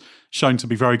and shown to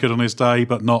be very good on his day,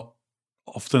 but not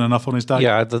often enough on his day?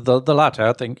 Yeah, the latter.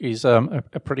 I think he's a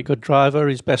pretty good driver.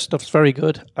 His best stuff's very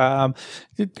good.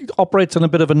 He operates in a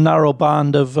bit of a narrow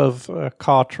band of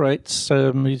car traits.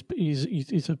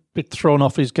 He's a bit thrown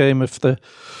off his game if the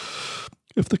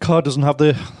car doesn't have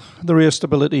the rear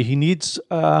stability he needs.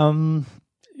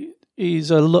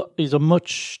 He's a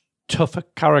much tougher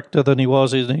character than he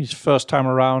was in his first time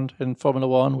around in Formula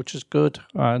One, which is good,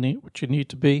 which you need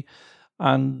to be.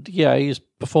 And yeah, he's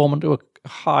performing to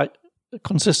a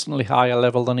consistently higher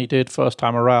level than he did first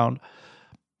time around.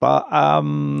 But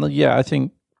I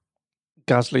think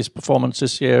Gasly's performance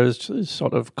this year is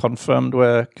sort of confirmed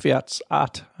where Kvyat's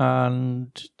at,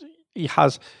 and he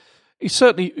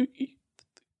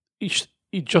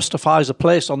he justifies a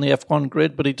place on the F1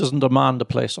 grid, but he doesn't demand a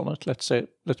place on it. Let's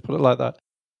put it like that.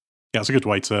 Yeah, it's a good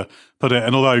way to put it.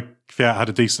 And although Kvyat had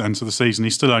a decent end to the season, he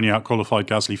still only out-qualified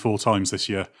Gasly 4 times this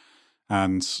year.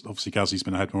 And obviously Gasly's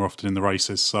been ahead more often in the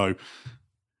races. So,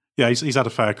 yeah, he's had a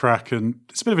fair crack. And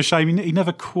it's a bit of a shame. He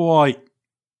never quite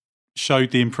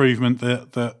showed the improvement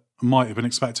that might have been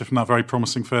expected from that very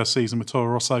promising first season with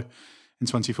Toro Rosso in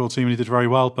 2014 when he did very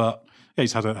well. But yeah,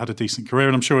 he's had a decent career.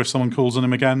 And I'm sure if someone calls on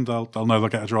him again, they'll know they'll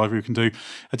get a driver who can do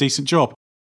a decent job.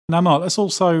 Now, Mark, let's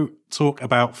also talk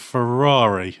about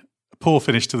Ferrari. Poor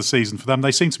finish to the season for them.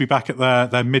 They seem to be back at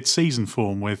their mid-season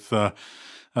form with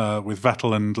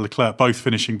Vettel and Leclerc both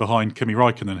finishing behind Kimi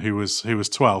Raikkonen, who was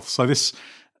 12th. So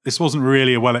this wasn't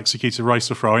really a well-executed race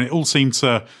for Ferrari. And it all seemed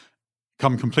to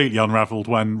come completely unravelled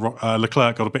when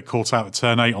Leclerc got a bit caught out at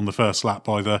turn 8 on the first lap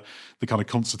by the kind of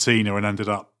concertina and ended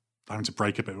up having to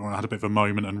brake a bit, had a bit of a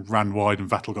moment and ran wide, and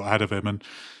Vettel got ahead of him, and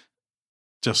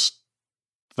just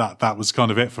that was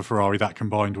kind of it for Ferrari. That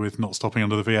combined with not stopping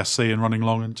under the VSC and running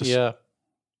long and just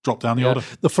dropped down the order.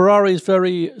 The Ferrari is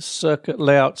very circuit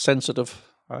layout sensitive,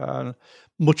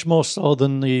 much more so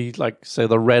than the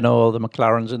Renault or the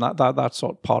McLarens in that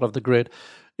sort of part of the grid.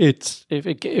 It's if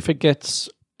it gets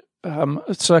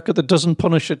a circuit that doesn't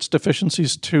punish its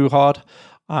deficiencies too hard,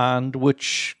 and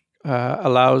which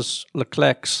allows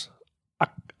Leclerc's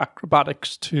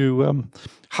acrobatics to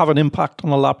have an impact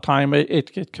on the lap time,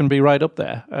 it can be right up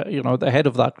there, the head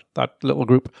of that little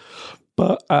group.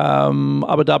 But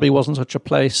Abu Dhabi wasn't such a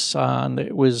place, and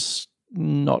it was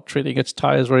not treating its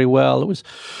tyres very well. It was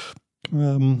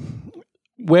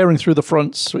wearing through the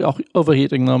fronts,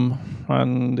 overheating them,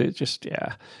 and it just,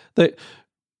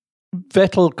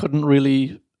 Vettel couldn't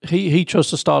really... He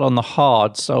chose to start on the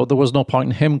hard, so there was no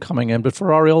point in him coming in. But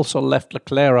Ferrari also left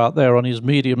Leclerc out there on his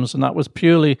mediums, and that was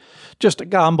purely just a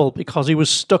gamble because he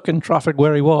was stuck in traffic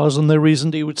where he was, and they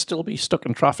reasoned he would still be stuck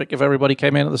in traffic if everybody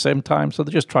came in at the same time. So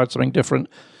they just tried something different,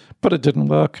 but it didn't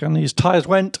work, and his tyres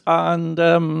went,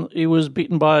 and he was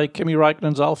beaten by Kimi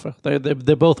Raikkonen's Alfa.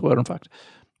 They both were, in fact.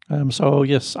 So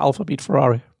yes, Alfa beat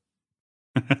Ferrari.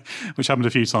 Which happened a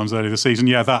few times earlier this season.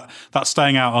 Yeah, that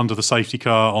staying out under the safety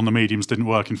car on the mediums didn't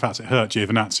work. In fact, it hurt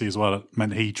Giovinazzi as well. It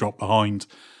meant he dropped behind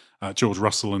George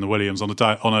Russell in the Williams on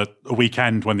a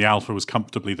weekend when the Alfa was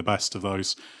comfortably the best of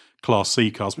those Class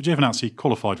C cars. But Giovinazzi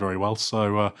qualified very well,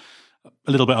 so a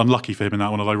little bit unlucky for him in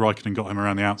that one, although Raikkonen got him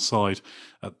around the outside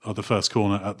of the first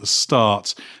corner at the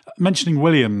start. Mentioning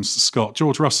Williams, Scott,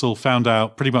 George Russell found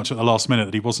out pretty much at the last minute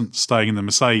that he wasn't staying in the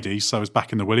Mercedes, so was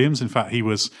back in the Williams. In fact, he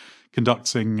was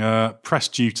conducting press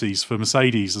duties for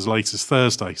Mercedes as late as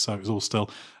Thursday, so it was all still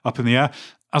up in the air.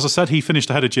 As I said, he finished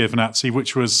ahead of Giovinazzi,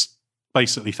 which was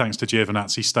basically thanks to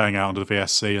Giovinazzi staying out under the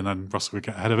VSC, and then Russell would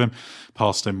get ahead of him,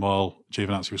 passed him while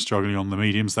Giovinazzi was struggling on the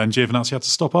mediums. Then Giovinazzi had to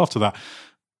stop after that.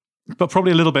 But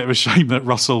probably a little bit of a shame that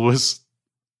Russell was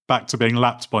back to being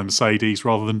lapped by Mercedes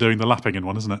rather than doing the lapping in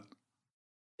one, isn't it?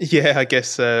 Yeah, I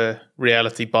guess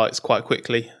reality bites quite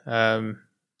quickly.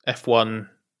 F1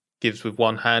 gives with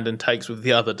one hand and takes with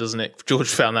the other, doesn't it? George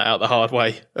found that out the hard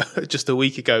way just a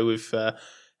week ago with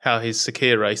how his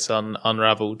Sakir race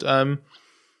unravelled.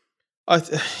 I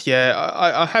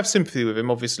have sympathy with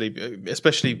him, obviously,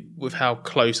 especially with how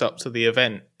close up to the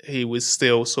event he was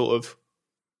still sort of,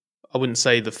 I wouldn't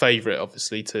say the favourite,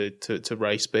 obviously, to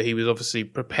race, but he was obviously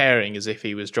preparing as if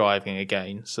he was driving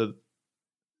again. So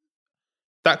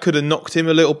that could have knocked him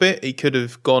a little bit. He could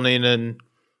have gone in and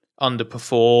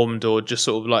underperformed, or just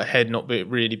sort of like head not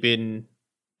really been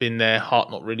there, heart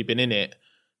not really been in it.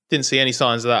 Didn't see any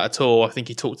signs of that at all. I think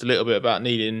he talked a little bit about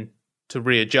needing to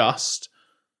readjust,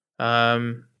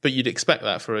 but you'd expect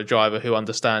that for a driver who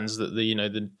understands that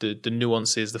the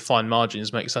nuances, the fine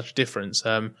margins make such a difference.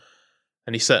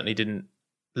 And he certainly didn't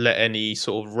let any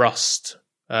sort of rust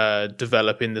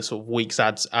develop in the sort of week's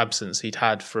absence he'd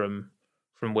had from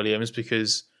Williams,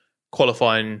 because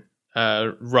qualifying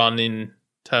run in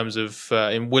terms of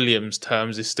in Williams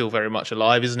terms is still very much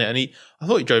alive, isn't it? And I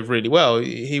thought he drove really well.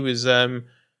 He was, I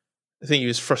think he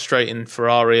was frustrating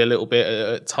Ferrari a little bit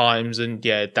at times, and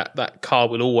yeah, that car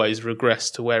will always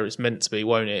regress to where it's meant to be,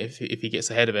 won't it? If he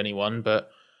gets ahead of anyone, but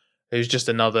it was just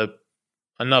another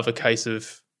case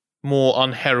of more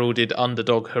unheralded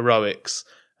underdog heroics,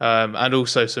 and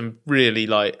also some really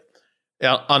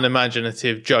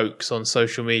unimaginative jokes on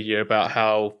social media about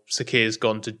how Sakir's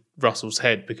gone to Russell's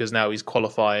head because now he's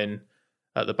qualifying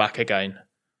at the back again.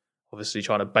 Obviously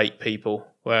trying to bait people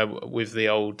with the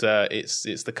old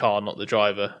it's the car, not the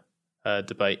driver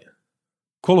debate.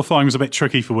 Qualifying was a bit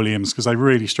tricky for Williams because they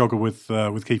really struggled with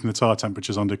keeping the tyre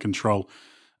temperatures under control.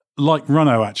 Like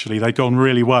Renault, actually, they'd gone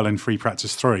really well in free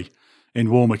practice 3 in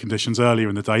warmer conditions earlier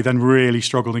in the day, then really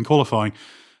struggled in qualifying.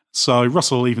 So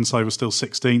Russell, even so, was still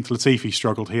 16th. Latifi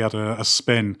struggled. He had a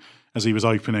spin as he was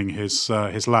opening his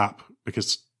lap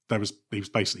because he was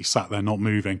basically sat there not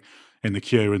moving in the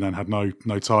queue and then had no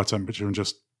tyre temperature and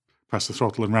just pressed the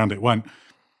throttle and round it went.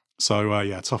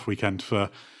 So, tough weekend for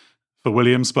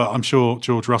Williams. But I'm sure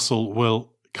George Russell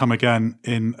will come again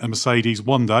in a Mercedes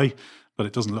one day. But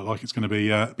it doesn't look like it's going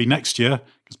to be next year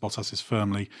because Bottas is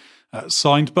firmly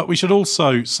signed. But we should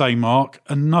also say, Mark,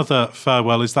 another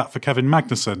farewell is that for Kevin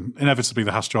Magnussen. Inevitably,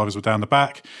 the Haas drivers were down the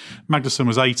back. Magnussen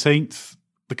was 18th.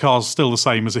 The car's still the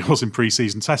same as it was in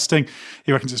pre-season testing.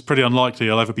 He reckons it's pretty unlikely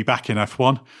he'll ever be back in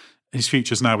F1. His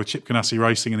future's now with Chip Ganassi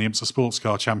Racing in the IMSA Sports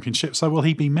Car Championship. So will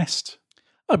he be missed?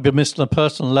 I'd be missed on a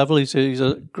personal level. He's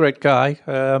a great guy,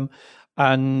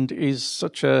 and he's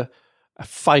such a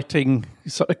fighting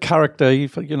sort of character. He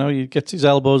gets his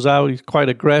elbows out. He's quite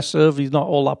aggressive. He's not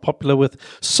all that popular with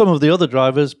some of the other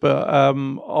drivers, but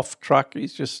off track,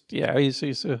 he's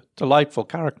he's a delightful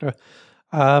character.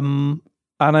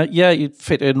 He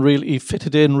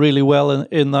fitted in really well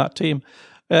in that team.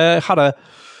 Had a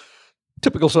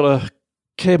typical sort of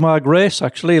K-Mag race,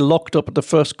 actually. Locked up at the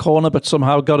first corner, but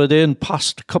somehow got it in,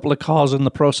 passed a couple of cars in the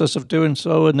process of doing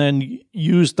so, and then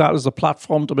used that as a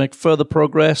platform to make further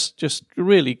progress. Just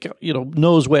really,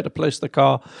 knows where to place the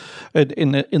car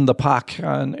in the pack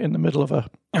and in the middle of a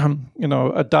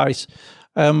dice.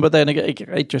 But then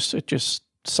it just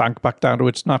sank back down to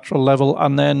its natural level.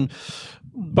 And then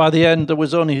by the end, there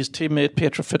was only his teammate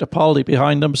Pietro Fittipaldi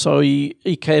behind him, so he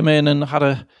came in and had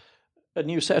a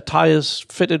new set of tyres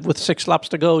fitted with 6 laps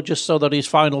to go, just so that his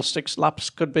final 6 laps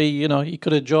could be, he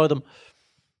could enjoy them.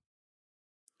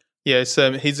 Yeah,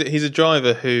 he's a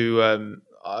driver who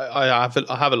I have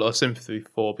a lot of sympathy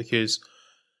for, because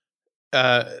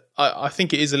I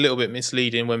think it is a little bit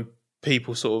misleading when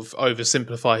people sort of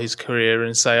oversimplify his career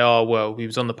and say, oh, well, he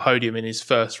was on the podium in his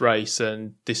first race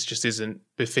and this just isn't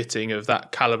befitting of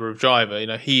that caliber of driver.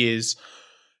 He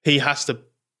has to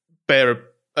bear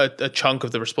a chunk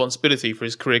of the responsibility for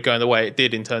his career going the way it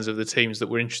did in terms of the teams that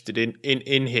were interested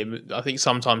in him. I think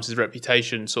sometimes his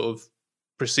reputation sort of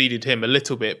preceded him a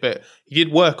little bit, but he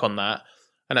did work on that.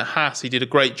 And at Haas, he did a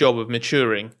great job of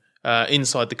maturing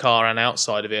inside the car and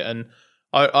outside of it. And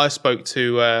I spoke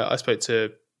to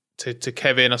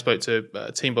Kevin, I spoke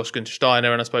to team boss Günther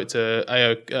Steiner, and I spoke to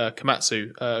Ao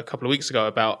Komatsu a couple of weeks ago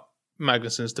about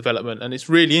Magnussen's development. And it's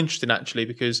really interesting, actually,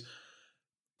 because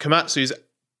Komatsu's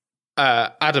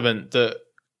adamant that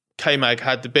K-Mag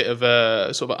had a bit of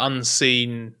a sort of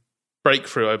unseen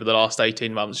breakthrough over the last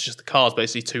 18 months. It's just the car's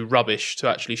basically too rubbish to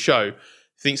actually show.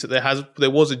 He thinks that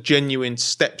there was a genuine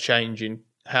step change in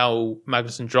how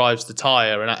Magnussen drives the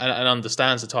tyre and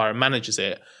understands the tyre and manages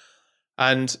it.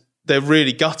 And they're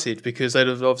really gutted because they'd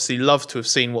have obviously loved to have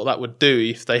seen what that would do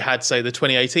if they had, say, the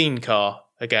 2018 car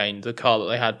again, the car that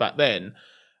they had back then.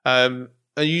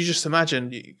 And you just imagine,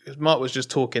 because Mark was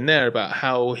just talking there about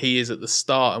how he is at the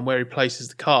start and where he places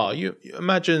the car. You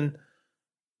imagine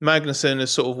Magnussen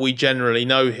as sort of we generally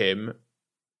know him,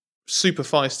 super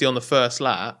feisty on the first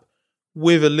lap,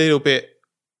 with a little bit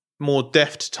more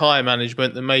deft tyre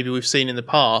management than maybe we've seen in the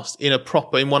past in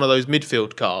one of those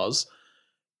midfield cars.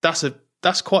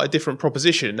 That's quite a different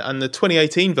proposition. And the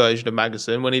 2018 version of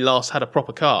Magnussen, when he last had a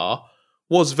proper car,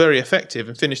 was very effective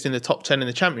and finished in the top 10 in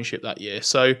the championship that year.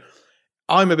 So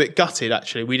I'm a bit gutted,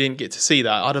 actually, we didn't get to see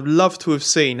that. I'd have loved to have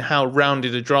seen how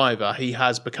rounded a driver he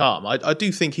has become. I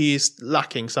do think he is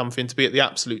lacking something to be at the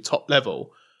absolute top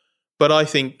level. But I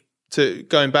think,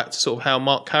 going back to sort of how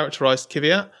Mark characterised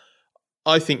Kvyat,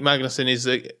 I think Magnussen is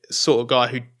a sort of guy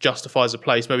who justifies a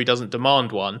place, maybe doesn't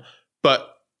demand one,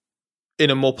 but in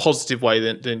a more positive way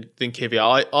than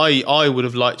Kvyat. I would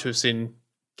have liked to have seen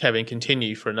Kevin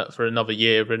continue for another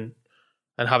year and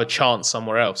have a chance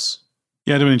somewhere else.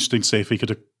 Yeah, it'd been interesting to see if he could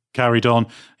have carried on.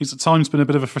 He's at times been a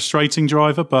bit of a frustrating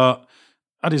driver, but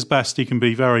at his best, he can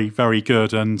be very, very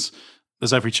good. And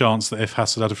there's every chance that if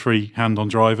Haas had a free hand on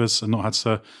drivers and not had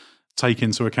to take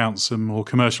into account some more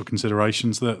commercial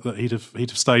considerations, that he'd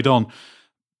have stayed on.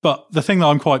 But the thing that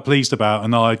I'm quite pleased about,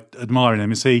 and I admire in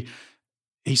him, is he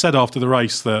said after the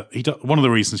race that one of the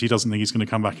reasons he doesn't think he's going to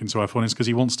come back into F1 is because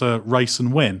he wants to race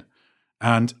and win.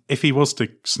 And if he was to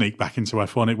sneak back into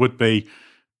F1, it would be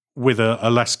with a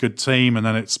less good team, and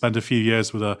then it spend a few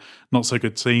years with a not so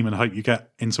good team and hope you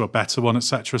get into a better one,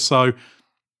 etc. So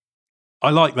I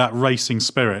like that racing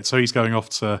spirit. So he's going off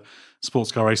to sports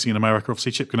car racing in America.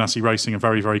 Obviously, Chip Ganassi Racing, a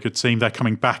very, very good team. They're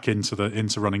coming back into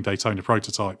running Daytona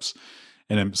prototypes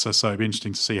in IMSA. So it'd be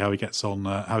interesting to see how he gets on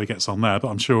there. But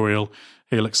I'm sure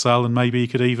he'll excel, and maybe he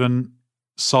could even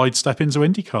sidestep into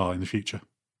IndyCar in the future.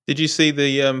 Did you see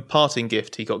the parting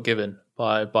gift he got given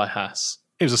by Haas?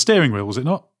 It was a steering wheel, was it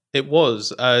not? It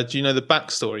was. Do you know the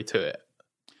backstory to it?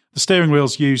 The steering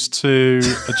wheel's used to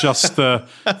adjust the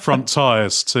front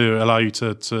tyres to allow you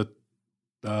to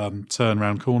turn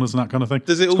around corners and that kind of thing.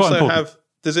 Does it also have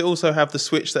the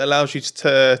switch that allows you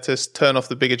to turn off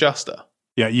the big adjuster?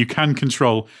 Yeah, you can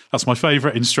control. That's my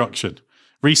favourite instruction.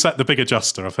 Reset the big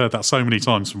adjuster. I've heard that so many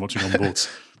times from watching on boards.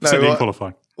 In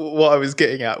qualifying. What I was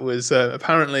getting at was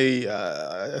apparently,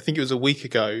 I think it was a week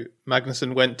ago,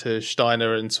 Magnussen went to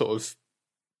Steiner and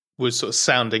was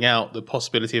sounding out the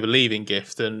possibility of a leaving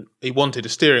gift, and he wanted a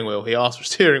steering wheel. He asked for a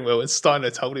steering wheel, and Steiner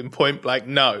told him point blank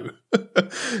no.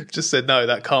 Just said no,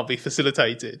 that can't be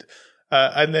facilitated.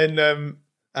 And then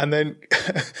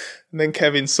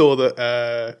Kevin saw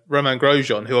that Romain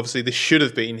Grosjean, who obviously this should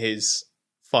have been his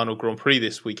final Grand Prix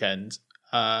this weekend,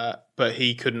 but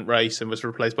he couldn't race and was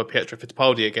replaced by Pietro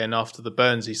Fittipaldi again after the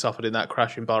burns he suffered in that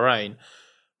crash in Bahrain.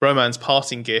 Romain's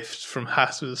parting gift from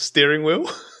Haas was a steering wheel.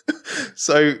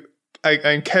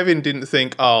 And Kevin didn't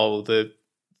think, damn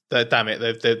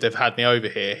it, they've had me over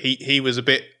here. He was a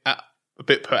bit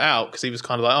put out because he was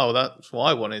kind of like, oh, that's what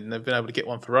I wanted, and they've been able to get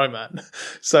one for Romain.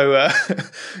 So I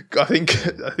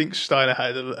think Steiner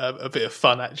had a bit of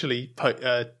fun actually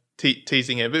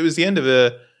teasing him. But it was the end of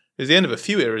a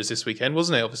few eras this weekend,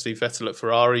 wasn't it? Obviously, Vettel at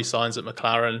Ferrari, Sainz at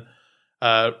McLaren,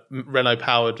 Renault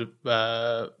powered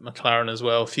McLaren as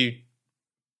well.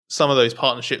 Some of those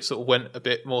partnerships sort of went a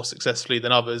bit more successfully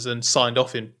than others and signed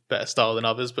off in better style than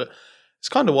others. But it's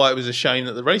kind of why it was a shame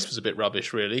that the race was a bit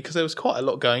rubbish, really, because there was quite a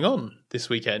lot going on this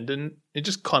weekend, and it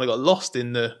just kind of got lost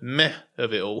in the meh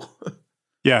of it all.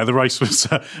 Yeah, the race was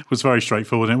very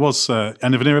straightforward, and it was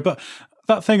end of an era. But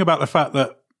that thing about the fact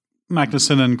that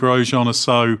Magnussen and Grosjean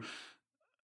are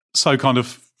so kind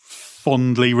of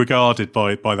fondly regarded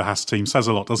by the Haas team says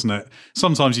a lot, doesn't it?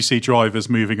 Sometimes you see drivers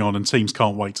moving on and teams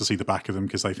can't wait to see the back of them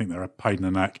because they think they're a pain in the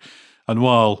neck. And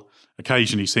while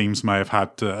occasionally teams may have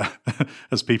had,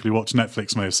 as people who watch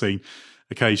Netflix may have seen,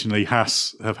 occasionally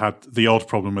Haas have had the odd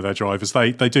problem with their drivers,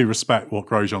 they do respect what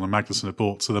Grosjean and Magnussen have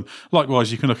brought to them.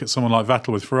 Likewise, you can look at someone like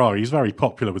Vettel with Ferrari. He's very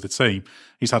popular with the team.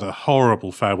 He's had a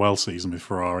horrible farewell season with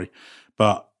Ferrari,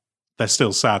 but they're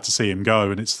still sad to see him go.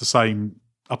 And it's the same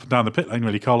up and down the pit lane,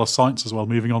 really. Carlos Sainz as well,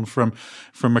 moving on from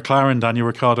McLaren, Daniel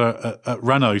Ricciardo at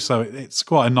Renault. So it's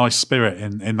quite a nice spirit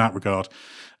in that regard.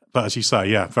 But as you say,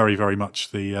 yeah, very, very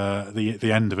much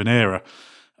the end of an era.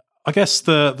 I guess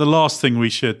the last thing we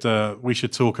should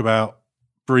talk about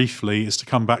briefly is to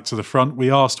come back to the front.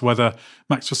 We asked whether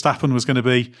Max Verstappen was going to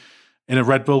be in a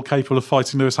Red Bull capable of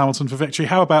fighting Lewis Hamilton for victory.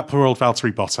 How about poor old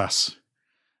Valtteri Bottas?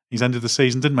 He's ended the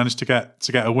season, didn't manage to get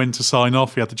a win to sign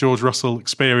off. He had the George Russell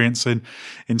experience in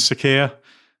Sakir.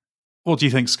 What do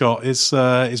you think, Scott? Is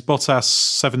Bottas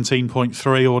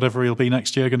 17.3 or whatever he'll be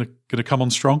next year going to come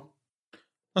on strong?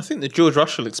 I think the George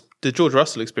Russell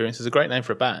experience is a great name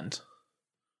for a band.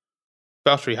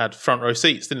 Valtteri had front row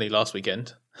seats, didn't he, last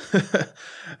weekend?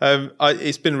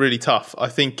 It's been really tough. I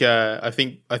think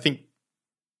Bottas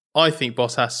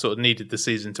sort of needed the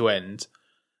season to end.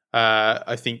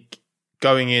 I think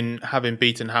going in, having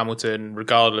beaten Hamilton,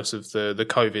 regardless of the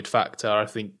COVID factor, I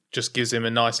think just gives him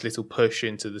a nice little push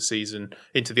into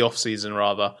the off season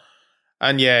rather.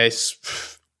 And yeah,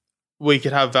 we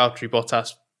could have Valtteri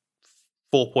Bottas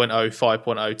 4.0,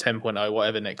 5.0, 10.0,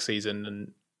 whatever next season,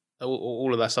 and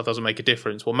all of that stuff doesn't make a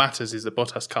difference. What matters is that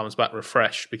Bottas comes back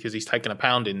refreshed because he's taken a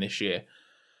pounding this year.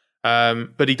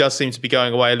 But he does seem to be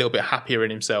going away a little bit happier in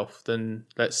himself than,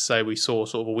 let's say, we saw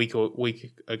sort of a week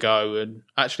ago, and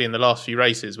actually in the last few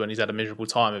races when he's had a miserable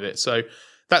time of it. So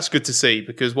that's good to see,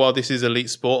 because while this is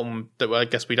elite sport, and I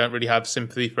guess we don't really have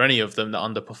sympathy for any of them that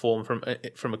underperform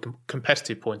from a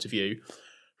competitive point of view,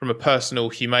 from a personal,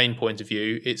 humane point of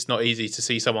view, it's not easy to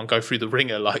see someone go through the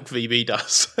ringer like VB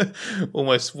does,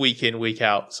 almost week in, week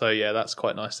out. So yeah, that's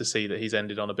quite nice to see that he's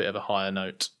ended on a bit of a higher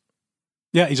note.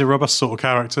 Yeah, he's a robust sort of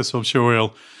character, so I'm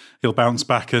sure he'll bounce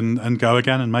back and go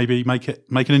again, and maybe make an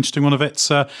interesting one of it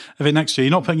next year.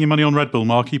 You're not putting your money on Red Bull,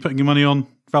 Mark. Are you putting your money on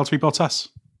Valtteri Bottas?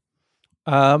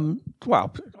 Well,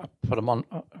 I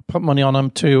put money on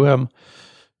him to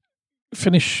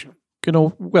finish,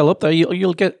 well up there.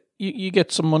 You'll get you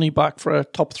get some money back for a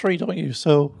top three, don't you?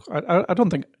 So I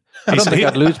don't think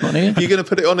I'd lose money. You're going to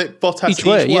put it on it Bottas each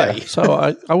way. Yeah.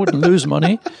 So I wouldn't lose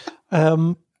money.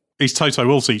 He's Toto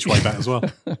Wolff each way bet as well.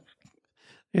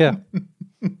 Yeah.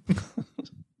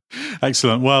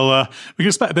 Excellent. Well, we can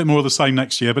expect a bit more of the same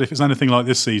next year, but if it's anything like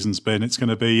this season's been, it's going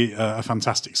to be a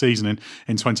fantastic season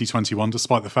in 2021,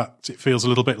 despite the fact it feels a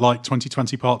little bit like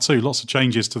 2020 Part 2. Lots of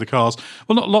changes to the cars.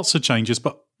 Well, not lots of changes,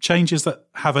 but changes that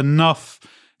have enough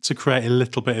to create a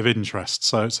little bit of interest.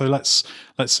 So let's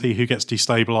see who gets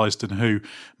destabilised and who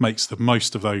makes the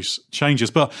most of those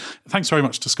changes. But thanks very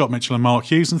much to Scott Mitchell and Mark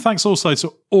Hughes, and thanks also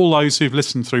to all those who've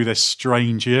listened through this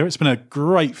strange year. It's been a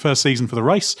great first season for the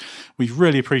race. We've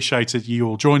really appreciated you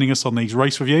all joining us on these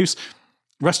race reviews.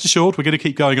 Rest assured, we're going to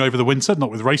keep going over the winter,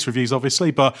 not with race reviews, obviously,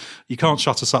 but you can't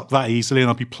shut us up that easily, and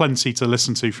there'll be plenty to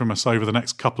listen to from us over the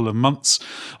next couple of months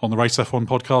on the Race F1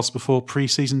 podcast before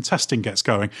pre-season testing gets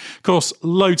going. Of course,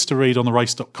 loads to read on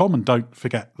therace.com, and don't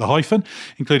forget the hyphen,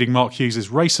 including Mark Hughes'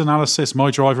 race analysis, my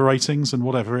driver ratings, and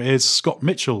whatever it is Scott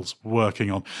Mitchell's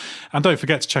working on. And don't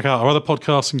forget to check out our other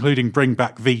podcasts, including Bring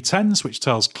Back V10s, which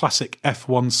tells classic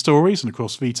F1 stories, and of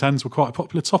course V10s were quite a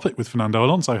popular topic with Fernando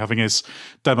Alonso having his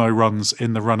demo runs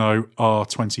in the Renault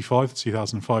R25, the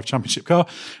 2005 championship car.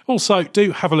 Also,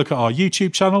 do have a look at our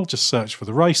YouTube channel. Just search for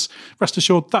The Race. Rest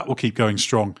assured, that will keep going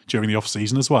strong during the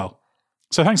off-season as well.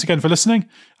 So thanks again for listening,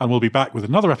 and we'll be back with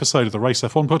another episode of the Race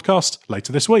F1 podcast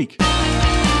later this week.